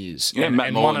 7 years, yeah, and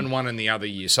 1-1 in the other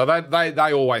year. So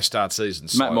they always start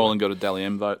seasons slow. Matt Moreland got a Dally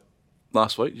M vote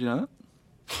last week. Did you know that?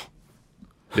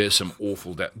 There's some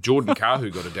awful... Jordan Kahu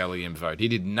got a Dally M vote. He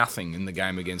did nothing in the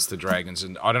game against the Dragons,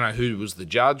 and I don't know who was the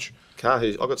judge.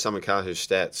 I got some of Kahu's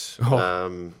stats.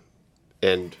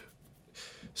 And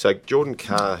so Jordan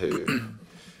Kahu,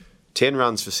 10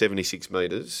 runs for 76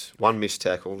 metres, 1 missed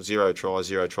tackle, 0 tries,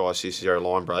 0 try assists, 0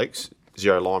 line breaks,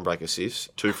 0 line break assists,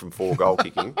 2 from 4 goal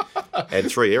kicking, and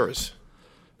 3 errors.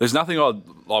 There's nothing I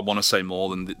want to say more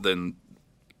than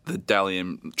the Dally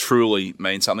M truly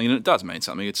means something, and it does mean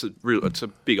something. It's a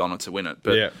big honour to win it.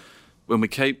 But when we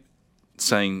keep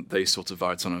seeing these sorts of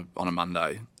votes on a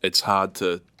Monday, it's hard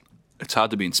to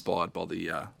be inspired by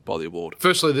the award.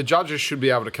 Firstly, the judges should be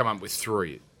able to come up with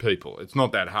 3 people. It's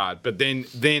not that hard. But then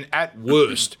at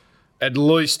worst, at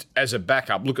least as a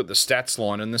backup, look at the stats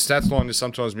line, and the stats line is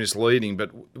sometimes misleading.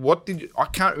 But I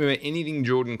can't remember anything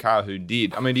Jordan Kahu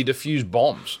did. I mean, he defused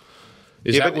bombs.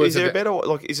 Is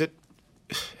it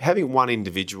having one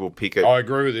individual pick it? I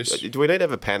agree with this. Do we need to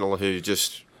have a panel who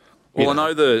just? Well, I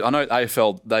know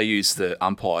AFL, they use the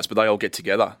umpires, but they all get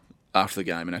together after the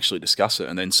game and actually discuss it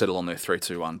and then settle on their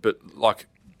 3-2-1. But like,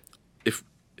 if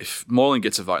Moreland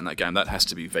gets a vote in that game, that has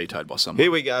to be vetoed by someone.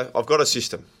 Here we go. I've got a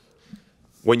system.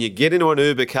 When you get into an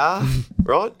Uber car,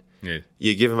 right? Yeah.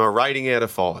 You give them a rating out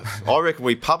of 5. I reckon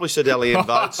we publish the Dally M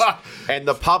votes, and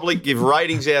the public give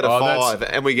ratings out of 5,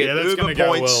 and we get Uber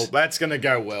points. That's going to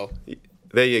go well.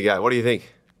 There you go. What do you think?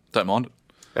 Don't mind it.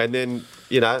 And then,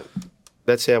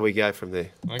 that's how we go from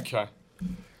there. Okay.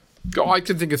 I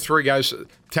can think of 3 goes.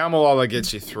 Taumalolo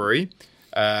gets you 3.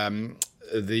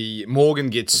 The Morgan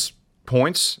gets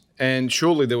points. And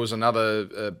surely there was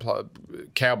another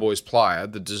Cowboys player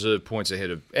that deserved points ahead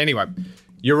of... Anyway,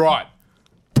 you're right.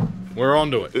 We're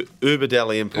on to it. Uber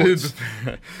Dally M points.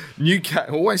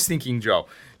 Always thinking, Joel.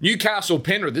 Newcastle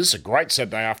Penrith. This is a great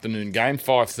Saturday afternoon game,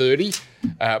 5:30.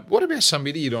 What about some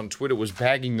idiot on Twitter was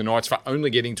bagging the Knights for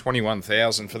only getting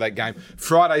 21,000 for that game?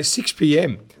 Friday, 6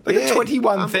 p.m. They got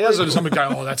 21,000. And someone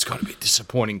going, that's got to be a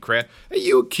disappointing crowd. Are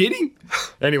you kidding?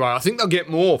 Anyway, I think they'll get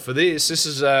more for this. This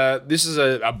is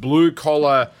a blue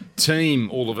collar team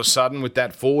all of a sudden with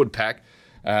that forward pack.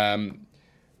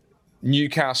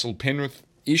 Newcastle Penrith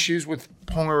issues with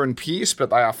Ponga and Pearce,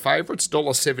 but they are favourites.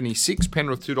 $1.76,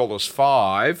 Penrith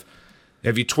 $2.05.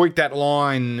 Have you tweaked that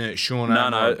line, Sean?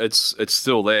 No, it's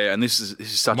still there, and this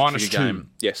is such a tricky game.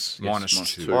 Yes,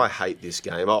 minus two. I hate this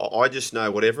game. I just know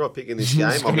whatever I pick in this game,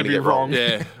 I'm going to get wrong.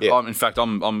 Yeah. In fact,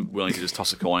 I'm willing to just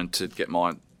toss a coin to get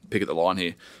my pick at the line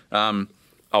here. I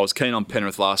was keen on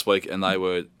Penrith last week, and they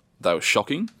were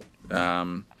shocking.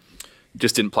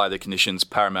 Just didn't play the conditions.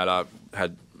 Parramatta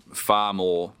had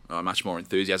much more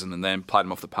enthusiasm than them. Played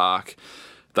them off the park.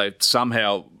 They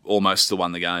somehow almost still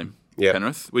won the game.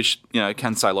 Penrith, which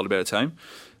can say a lot about a team.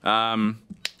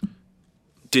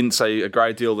 Didn't say a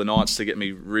great deal of the Knights to get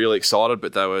me really excited,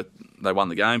 but they won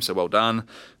the game, so well done.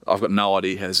 I've got no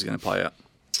idea how this is going to play out.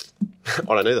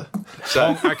 I don't either.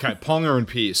 So Ponga and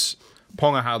Pearce.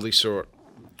 Ponga hardly saw it.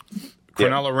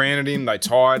 Cronulla ran at him. They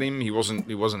tired him. He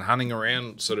wasn't hunting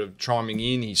around, sort of chiming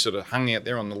in. He sort of hung out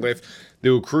there on the left.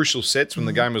 There were crucial sets when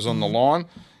the game was on the line,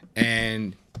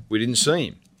 and we didn't see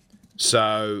him.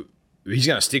 So he's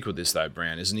going to stick with this, though,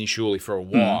 Brown, isn't he? Surely for a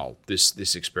while,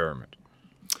 this experiment.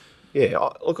 Yeah,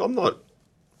 look,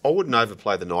 I wouldn't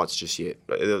overplay the Knights just yet.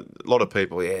 A lot of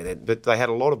people, but they had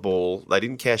a lot of ball. They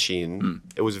didn't cash in.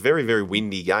 It was a very, very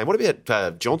windy game. What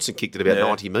about Johnson kicked it about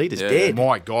 90 metres, dead?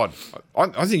 My God.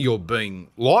 I think you're being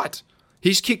light.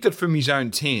 He's kicked it from his own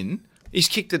 10. He's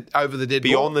kicked it over the dead ball.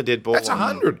 Beyond the dead ball. That's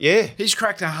 100. Yeah. He's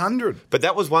cracked 100. But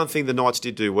that was one thing the Knights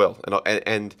did do well.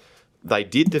 And they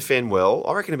did defend well.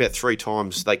 I reckon about 3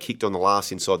 times they kicked on the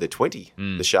last inside their 20,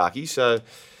 the Sharkies. So...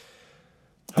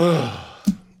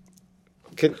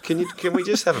 Can we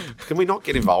just can we not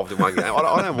get involved in one game?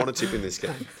 I don't want to tip in this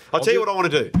game. I'll tell you what I want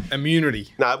to do. Immunity.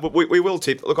 No, we will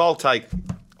tip. Look, I'll tell you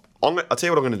what I'm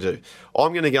going to do.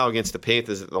 I'm going to go against the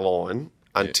Panthers at the line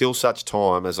until such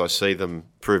time as I see them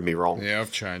prove me wrong. Yeah,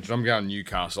 I've changed. I'm going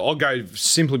Newcastle. I'll go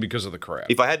simply because of the crowd.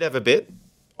 If I had to have a bet,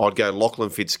 I'd go Lachlan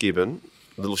Fitzgibbon,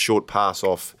 a little short pass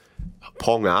off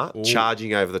Ponga,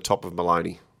 charging over the top of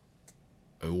Maloney.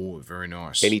 Oh, very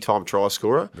nice. Anytime try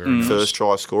scorer. First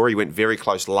try scorer. He went very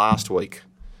close last week.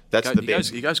 That's the bet.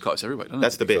 He goes close every week, doesn't he?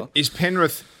 That's the bet. Is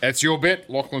Penrith, that's your bet,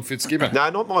 Lachlan Fitzgibbon?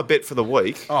 No, not my bet for the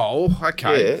week. Oh,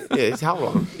 okay. Yeah,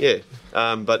 hold on. Yeah.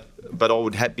 But I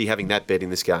would be having that bet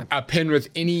in this game. Are Penrith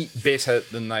any better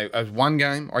than they... one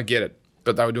game, I get it.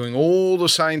 But they were doing all the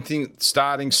same thing,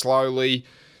 starting slowly,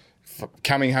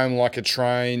 coming home like a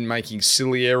train, making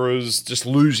silly errors, just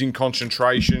losing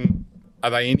concentration. Are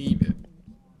they any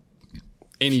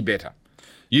better?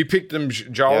 You picked them,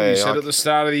 Joel. You said at the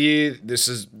start of the year, this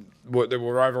is what they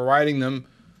were overrating them.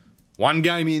 One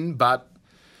game in, but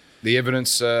the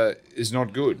evidence is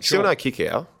not good. Still no kick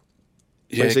out.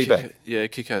 Yeah, When's he back? Yeah,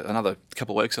 kick out another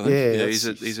couple of weeks, I think. Yeah,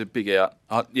 he's a big out.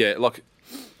 They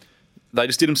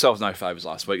just did themselves no favours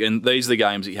last week, and these are the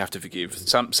games that you have to forgive.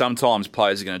 Sometimes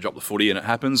players are going to drop the footy, and it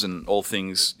happens, and all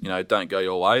things don't go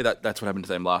your way. That's what happened to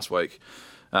them last week.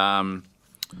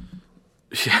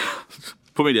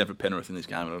 Put me down for Penrith in this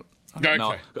game. I've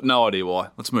got no idea why.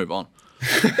 Let's move on.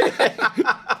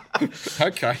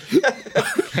 Okay. Yeah,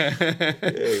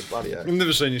 bloody hell. I've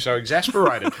never seen you so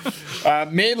exasperated.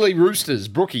 Manly Roosters,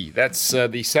 Brookie. That's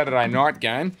the Saturday night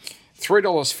game.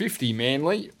 $3.50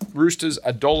 Manly. Roosters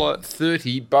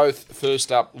 $1.30. Both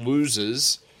first up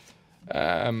losers.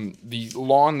 The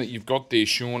line that you've got there,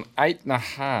 Sean,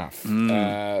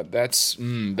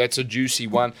 8.5. That's a juicy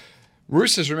one.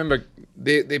 Roosters, remember,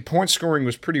 their point scoring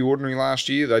was pretty ordinary last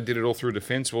year. They did it all through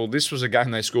defence. Well, this was a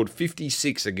game they scored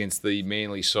 56 against the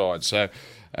Manly side. So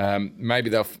maybe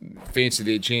they'll fancy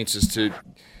their chances to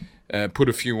put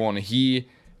a few on here.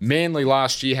 Manly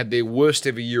last year had their worst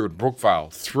ever year at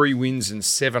Brookvale. 3 wins and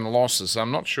 7 losses. So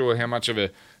I'm not sure how much of a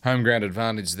home ground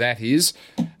advantage that is.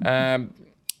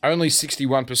 Only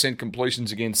 61%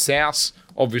 completions against South.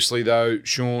 Obviously, though,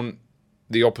 Sean,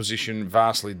 the opposition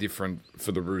vastly different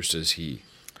for the Roosters here.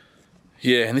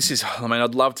 Yeah, and this is,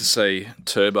 I'd love to see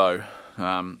Turbo.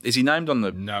 Is he named on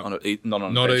the... No. Not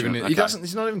on Not the even. bench, Okay.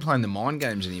 He's not even playing the mind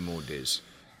games anymore, Des.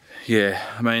 Yeah,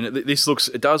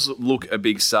 it does look a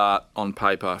big start on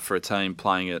paper for a team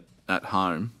playing it at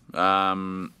home.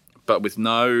 But with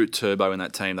no Turbo in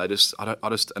that team, and I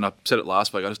said it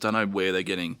last week, I just don't know where are they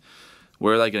getting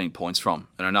points from,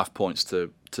 and enough points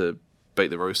to beat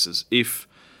the Roosters. If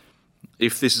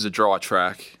this is a dry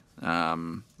track,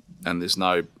 and there's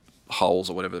no holes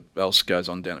or whatever else goes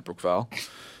on down at Brookvale,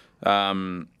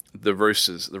 the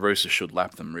Roosters should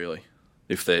lap them really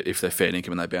if they're fair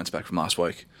income and they bounce back from last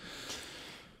week.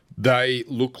 They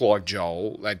look like,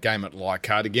 Joel, that game at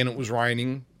Leichhardt. Again, it was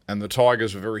raining, and the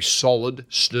Tigers were very solid,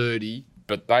 sturdy,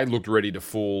 but they looked ready to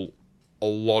fall a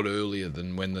lot earlier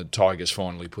than when the Tigers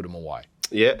finally put them away.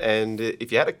 Yeah, and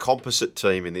if you had a composite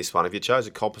team in this one, if you chose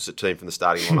a composite team from the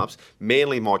starting lineups,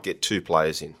 Manly might get 2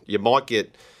 players in. You might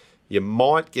get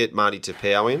Marty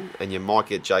Tapau in, and you might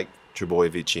get Jake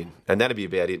Trbojevic in, and that'd be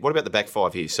about it. What about the back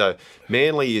 5 here? So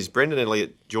Manly is Brendan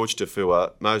Elliott, George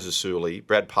Tafua, Moses Suli,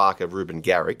 Brad Parker, Ruben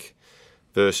Garrick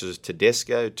versus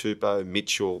Tedesco, Tupou,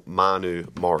 Mitchell, Manu,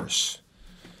 Morris.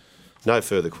 No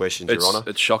further questions, Your Honour.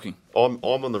 It's shocking. I'm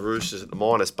on the Roosters at the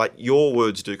minus, but your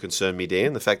words do concern me,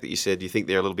 Dan. The fact that you said you think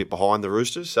they're a little bit behind the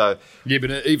Roosters. So Yeah,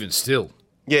 but even still.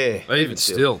 yeah, Even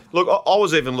still. Look, I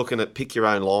was even looking at pick your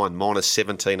own line, minus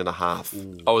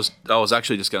 17.5. I was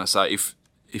actually just going to say if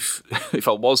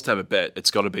I was to have a bet,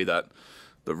 it's got to be the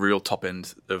real top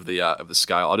end of the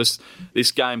scale.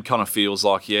 This game kind of feels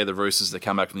like the Roosters, they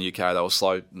come back from the UK, they were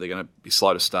slow. They're going to be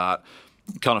slow to start.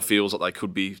 It kind of feels like they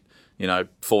could be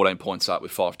 14 points up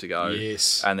with 5 to go.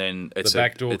 Yes. And then it's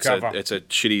backdoor cover. It's a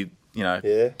shitty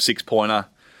 6-pointer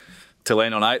to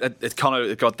land on 8. It kind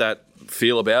of got that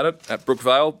feel about it at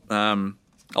Brookvale.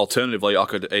 Alternatively, I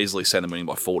could easily send them winning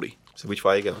by 40. So which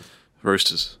way are you going?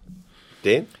 Roosters.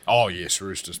 Dan? Oh, yes,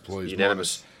 Roosters, please.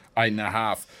 Unanimous. Minus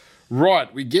 8.5.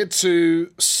 Right, we get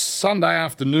to Sunday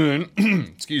afternoon.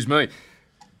 Excuse me.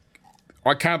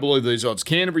 I can't believe these odds.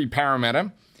 Canterbury,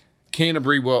 Parramatta.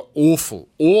 Canterbury were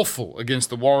awful against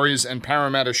the Warriors, and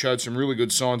Parramatta showed some really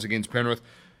good signs against Penrith.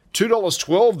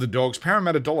 $2.12 the Dogs,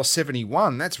 Parramatta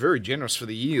 $1.71. That's very generous for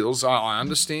the Eels. I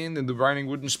understand they're the reigning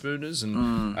wooden spooners,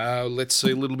 and let's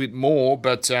see a little bit more,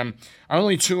 but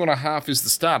only 2.5 is the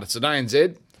start. It's at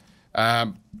ANZ,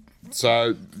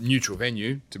 so neutral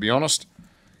venue, to be honest.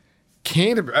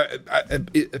 Canterbury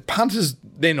punters,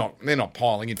 they're not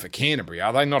piling in for Canterbury,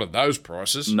 are they? Not at those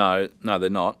prices. No, they're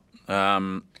not.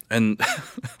 And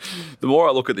the more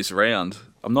I look at this round,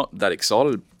 I'm not that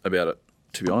excited about it,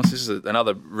 to be honest. This is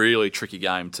another really tricky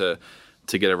game to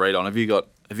get a read on. Have you got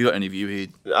any view here?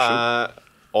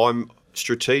 I'm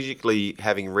strategically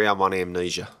having round 1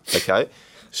 amnesia, okay?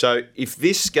 So if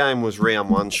this game was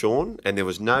round 1, Sean, and there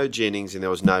was no Jennings and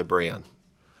there was no Brown,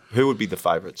 who would be the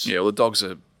favourites? Yeah, well, the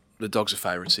Dogs are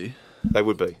favourites here. They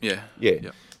would be? Yeah.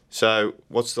 Yeah. So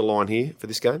what's the line here for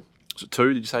this game? Was it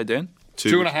 2, did you say, Dan?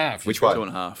 2.5. Which way?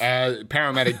 2.5.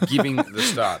 Parramatta giving the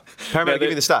start. Parramatta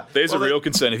giving the start. There's a real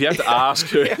concern. If you have to ask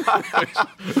who,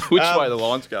 which way the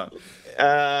line's going.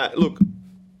 Look,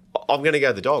 I'm going to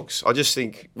go the Dogs. I just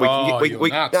think we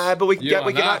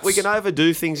can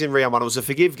overdo things in round 1. It was a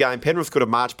forgive game. Penrith could have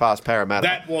marched past Parramatta.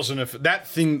 That wasn't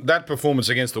that performance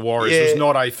against the Warriors was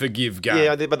not a forgive game.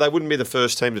 Yeah, but they wouldn't be the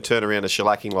first team to turn around a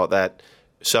shellacking like that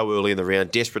so early in the round,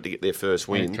 desperate to get their first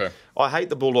win. Okay. I hate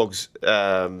the Bulldogs'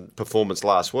 performance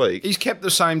last week. He's kept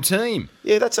the same team.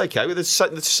 Yeah, that's okay.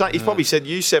 He's probably said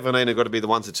you 17 have got to be the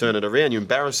ones to turn it around. You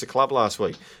embarrassed the club last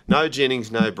week. No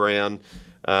Jennings, no Brown.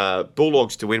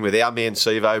 Bulldogs to win with our man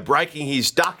Sivo breaking his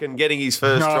duck and getting his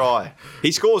first try.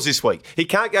 He scores this week. He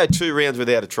can't go 2 rounds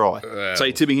without a try. So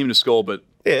you're tipping him to score, but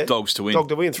Dogs to win. Dog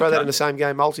to win. Throw that in the same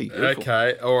game multi. Beautiful.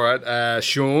 Okay, all right.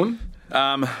 Sean?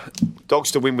 Dogs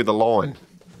to win with the line.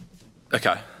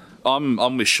 Okay.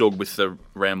 I'm with Shug with the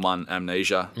round 1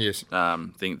 amnesia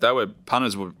thing.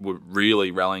 Punters were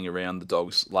really rallying around the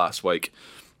Dogs last week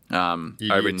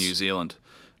over in New Zealand.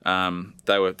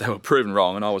 They were proven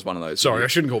wrong, and I was one of those. Sorry, I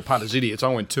shouldn't call punters idiots. I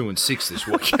went 2-6 this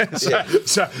week.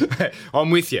 so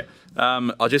I'm with you.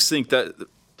 I just think that,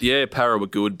 Para were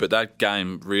good, but that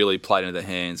game really played into their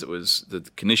hands.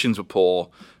 The conditions were poor.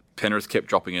 Penrith kept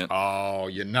dropping it. Oh,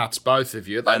 you're nuts, both of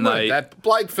you. That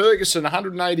Blake Ferguson,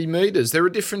 180 metres. They're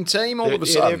a different team all of a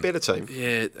sudden. They're a better team.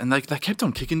 Yeah, and they kept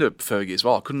on kicking to Fergie as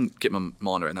well. I couldn't get my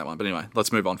mind around that one. But anyway,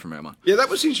 let's move on from round 1. Yeah, that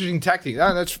was interesting tactic.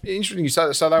 No, that's interesting you say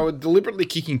that. So they were deliberately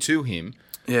kicking to him.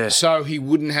 Yeah. So he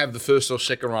wouldn't have the first or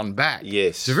second run back. Yes.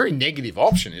 It's a very negative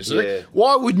option, isn't Yeah. it?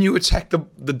 Why wouldn't you attack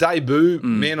the debut,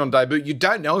 man on debut? You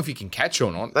don't know if he can catch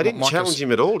or not. They didn't challenge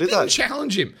him at all, did they? They didn't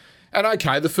challenge him. And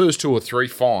okay, the first 2 or 3,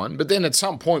 fine. But then at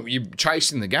some point, you're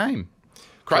chasing the game.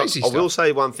 Crazy stuff. I will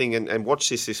say one thing, and watch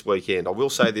this weekend. I will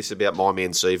say this about my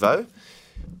man Sivo.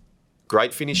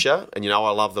 Great finisher, and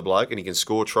I love the bloke, and he can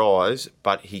score tries,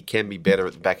 but he can be better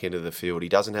at the back end of the field. He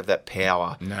doesn't have that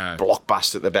power, block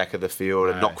bust at the back of the field,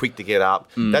 and not quick to get up.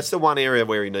 That's the one area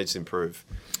where he needs to improve.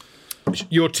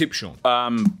 Your tip, Sean.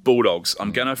 Bulldogs.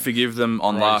 I'm going to forgive them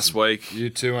on last week. You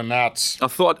two are nuts.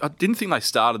 I didn't think they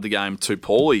started the game too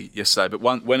poorly yesterday,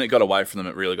 but when it got away from them,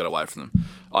 it really got away from them.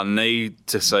 I need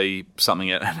to see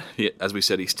something out. As we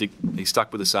said, he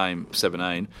stuck with the same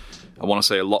 17. I want to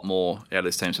see a lot more out of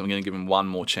this team, so I'm going to give him one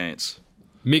more chance.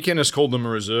 Mick Ennis called them a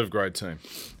reserve grade team.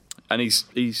 And he's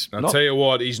I'll not, tell you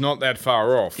what, he's not that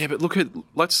far off. yeah, but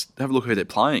let's have a look who they're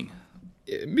playing.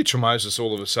 Mitchell Moses,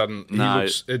 all of a sudden,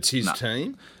 it's his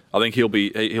team. I think he'll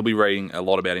be reading a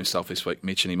lot about himself this week,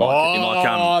 Mitch, and he might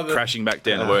come crashing back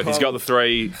down to earth. He's got the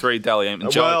three Dally M.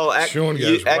 And Sean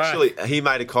goes actually, he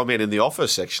made a comment in the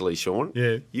office, actually, Sean.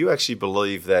 Yeah. You actually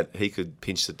believe that he could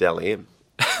pinch the Dally M.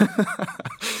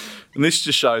 And this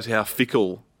just shows how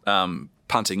fickle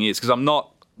punting is, because I'm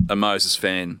not a Moses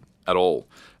fan at all.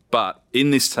 But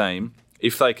in this team,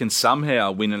 if they can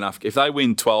somehow win enough, if they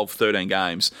win 12, 13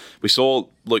 games, we saw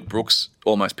Luke Brooks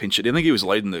almost pinch it. I think he was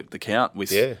leading the count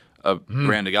with a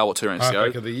round to go or 2 rounds to go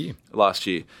Halfback of the year. last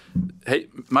year.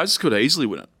 Moses could easily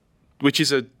win it, which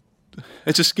is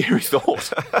it's a scary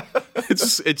thought.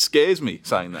 It scares me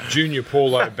saying that. Junior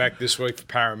Paulo back this week for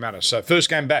Parramatta. So first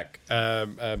game back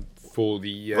for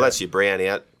the... Well, that's your Brown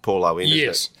out, Paulo in,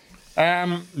 yes.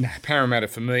 Parramatta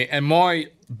for me. And my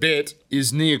bet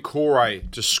is Niokore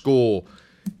to score.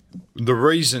 The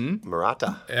reason...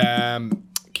 Murata.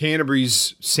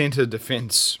 Canterbury's centre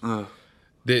defence,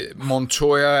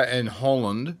 Montoya and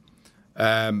Holland,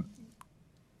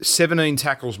 17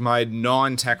 tackles made,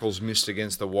 9 tackles missed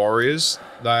against the Warriors.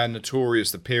 They are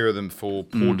notorious, the pair of them, for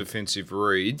poor defensive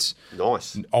reads.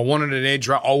 Nice. I wanted an edge.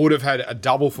 I would have had a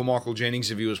double for Michael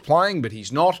Jennings if he was playing, but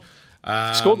he's not.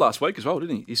 He scored last week as well,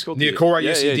 didn't he? He scored. Niokore,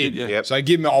 yes, he did. Yeah. Yep. So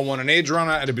I want an edge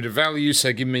runner at a bit of value.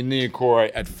 So give me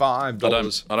Niokore at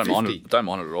 $5. I don't mind it. Don't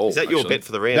mind it at all. Is that your bet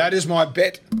for the round? That is my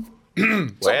bet.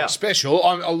 Wow. Special.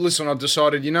 Listen, I've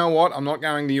decided, you know what? I'm not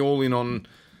going the all-in on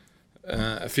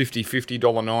a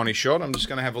 $50.90 shot. I'm just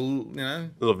going to have a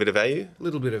little bit of value.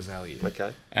 little bit of value.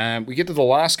 Okay. We get to the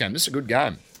last game. This is a good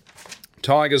game.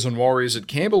 Tigers and Warriors at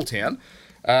Campbelltown.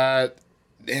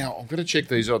 Now, I've got to check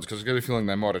these odds because I've got a feeling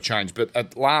they might have changed. But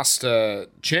at last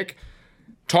check,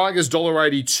 Tigers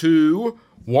 $1.82,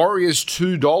 Warriors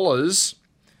 $2.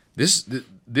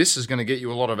 This is going to get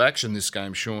you a lot of action, this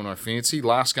game, Sean, I fancy.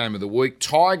 Last game of the week.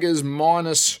 Tigers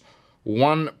minus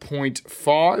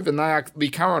 1.5, and they are the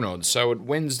current odds. So at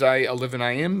Wednesday, 11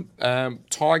 a.m.,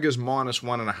 Tigers minus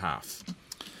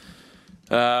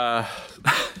 1.5.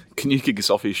 Can you kick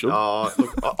us off here, Sean?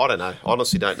 Look, I don't know.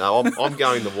 Honestly, don't know. I'm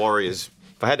going the Warriors.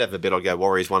 If I had to have a bet, I'd go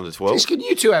Warriors 1 to 12. Just, can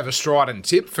you two have a Strident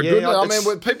tip for goodness? I that's-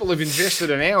 mean, people have invested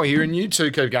an hour here, and you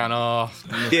two keep going,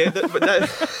 Yeah, but no.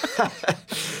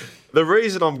 The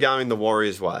reason I'm going the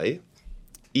Warriors way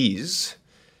is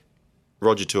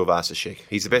Roger Tuivasa-Sheck.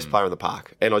 He's the best player in the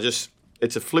park. And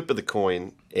it's a flip of the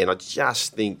coin, and I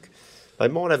just think they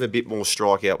might have a bit more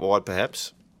strike out wide,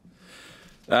 perhaps.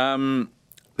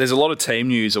 There's a lot of team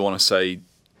news I want to see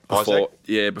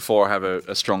before I have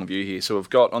a strong view here. So we've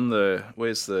got on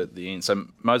where's the end? So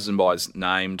Moses Mbai's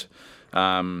named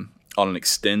on an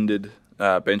extended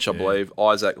bench, I believe.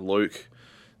 Isaac Luke,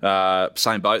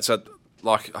 same boat. So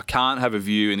I can't have a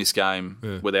view in this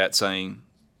game without seeing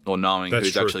or knowing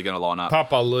who's actually going to line up.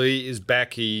 Papa Lee is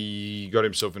back. He got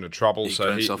himself into trouble,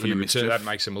 so he returned. That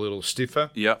makes him a little stiffer.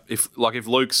 Yeah, if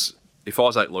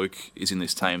Isaac Luke is in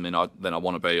this team, then I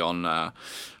want to be on. I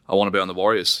want to be on the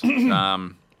Warriors.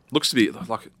 Looks to be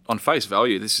like on face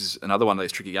value. This is another one of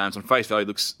these tricky games. On face value,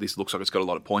 this looks like it's got a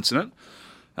lot of points in it.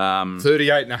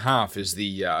 38.5 is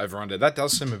the over-under. That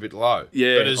does seem a bit low.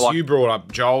 Yeah, but as you brought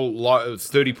up, Joel,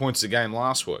 30 points a game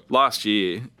last week. Last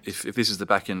year, if this is the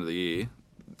back end of the year,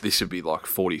 this would be like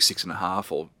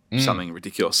 46.5 or something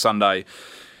ridiculous. Sunday,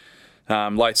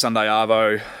 late Sunday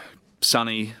arvo,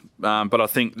 sunny. But I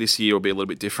think this year will be a little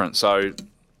bit different. So,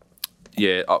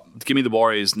 yeah, give me the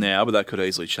Warriors now, but that could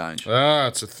easily change.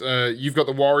 You've got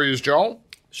the Warriors, Joel?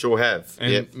 Sure have.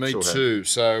 And me too.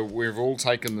 So we've all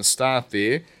taken the start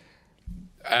there.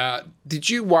 Did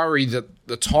you worry that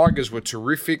the Tigers were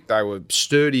terrific? They were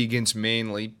sturdy against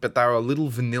Manly, but they were a little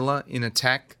vanilla in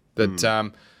attack.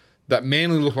 That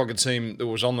Manly looked like a team that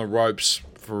was on the ropes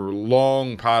for a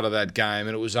long part of that game,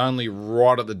 and it was only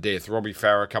right at the death. Robbie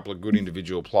Farah, a couple of good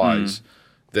individual plays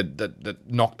that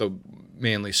knocked the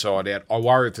Manly side out. I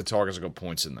worry if the Tigers have got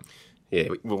points in them. Yeah,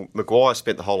 well, Maguire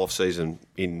spent the whole off-season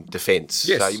in defence.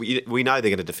 Yes. So we know they're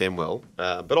going to defend well,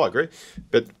 but I agree.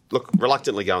 But look,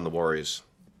 reluctantly going the Warriors.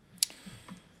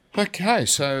 Okay,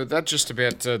 so that just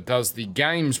about does the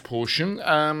games portion.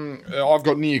 I've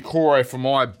got Niokore for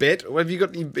my bet. Have you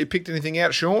picked anything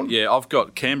out, Sean? Yeah, I've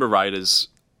got Canberra Raiders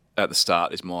at the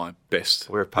start is my best.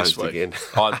 We're opposed this week. again.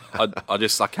 I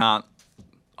just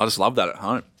love that at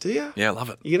home. Do you? Yeah, I love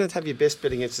it. You're going to have your best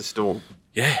bet against the Storm.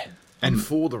 Yeah. And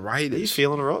for the Are you Raiders,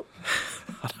 feeling all right?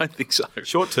 I don't think so.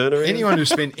 Short turnaround. anyone who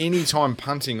spent any time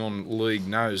punting on league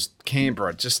knows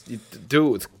Canberra. Just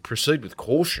proceed with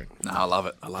caution. No, I love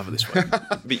it. I love it this week.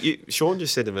 But Sean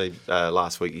just said to me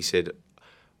last week, he said,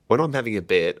 when I'm having a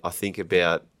bet, I think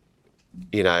about,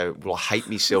 will I hate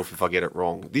myself if I get it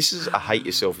wrong? This is a hate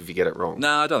yourself if you get it wrong. No,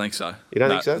 I don't think so. You don't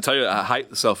think so? I'll tell you, I hate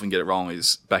myself and get it wrong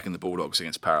is backing the Bulldogs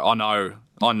against Parra. I know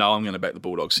I'm going to back the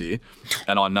Bulldogs here,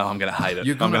 and I know I'm going to hate it.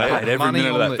 I'm going to hate every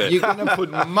minute of that bet. You're going to put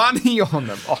money on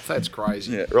them. Oh, that's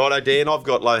crazy. Yeah. Righto, Dan, I've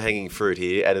got low-hanging fruit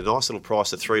here at a nice little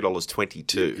price of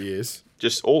 $3.22. Yes.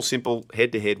 Just all simple,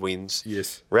 head-to-head wins.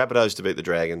 Yes. Rabbitohs to beat the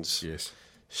Dragons. Yes.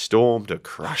 Storm to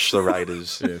crush the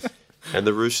Raiders. Yes. And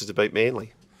the Roosters to beat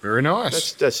Manly. Very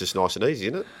nice. That's just nice and easy,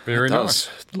 isn't it? Very It nice.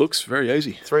 does. Looks very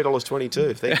easy.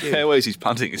 $3.22. Thank you. How easy's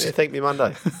punting? Yeah, thank me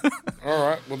Monday. All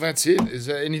right. Well, that's it. Is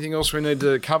there anything else we need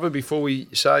to cover before we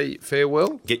say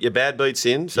farewell? Get your bad beats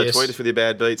in. So Yes. tweet us with your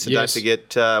bad beats. And Yes. don't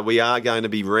forget, we are going to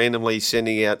be randomly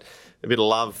sending out a bit of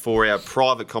love for our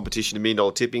private competition of $1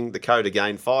 million tipping. The code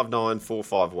again,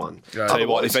 59451. Tell you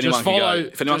what, if anyone follow-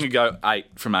 can go 8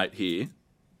 from 8 here,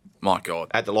 my God.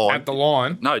 At the line. At the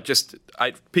line. No, just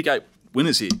 8. Pick 8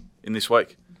 winners here in this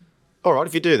week. All right,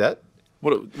 if you do that.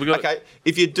 What we got? Okay,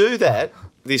 if you do that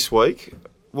this week,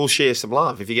 we'll share some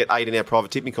love if you get 8 in our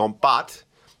private tipping comp, but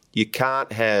you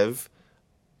can't have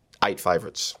 8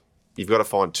 favourites. You've got to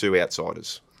find 2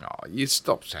 outsiders. Oh, you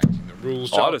stop changing the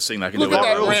rules. I just think they can Look do at it.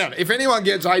 that rules. round. If anyone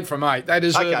gets 8 from 8, they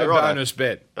deserve Okay, a righto. bonus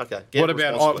bet. Okay. What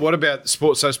about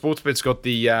sports? So Sportsbet's got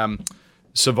the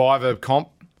Survivor comp.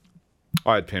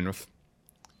 I had Penrith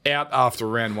out after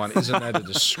round 1. Isn't that a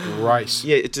disgrace?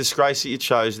 Yeah, it's a disgrace that you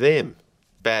chose them.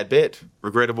 Bad bet.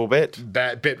 Regrettable bet.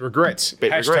 Bet regrets.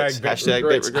 Bet regrets. Hashtag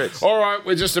bet regrets. All right,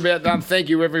 we're just about done. Thank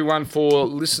you, everyone, for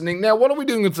listening. Now, what are we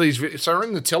doing with these? So we're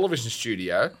in the television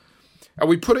studio. Are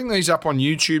we putting these up on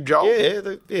YouTube, Joel?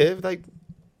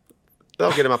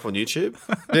 They'll get them up on YouTube.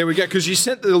 There we go. Because you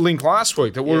sent the link last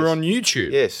week that we were Yes. on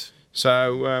YouTube. Yes.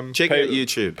 So Check out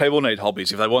YouTube. People need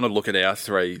hobbies. If they want to look at our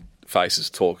 3 faces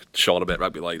talk shot about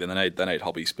rugby league, then they need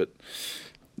hobbies. But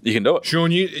you can do it.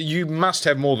 Sean, you must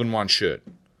have more than one shirt.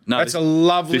 No, That's a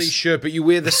lovely this- shirt, but you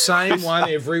wear the same one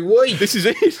every week. This is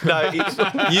it. No,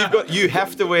 you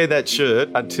have to wear that shirt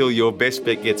until your best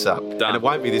bet gets up. Done. And it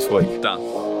won't be this week. Done.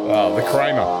 Oh, the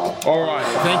Kramer. All right.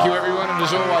 Thank you, everyone. And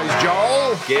as always,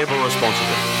 Joel. Gamble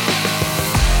responsibly.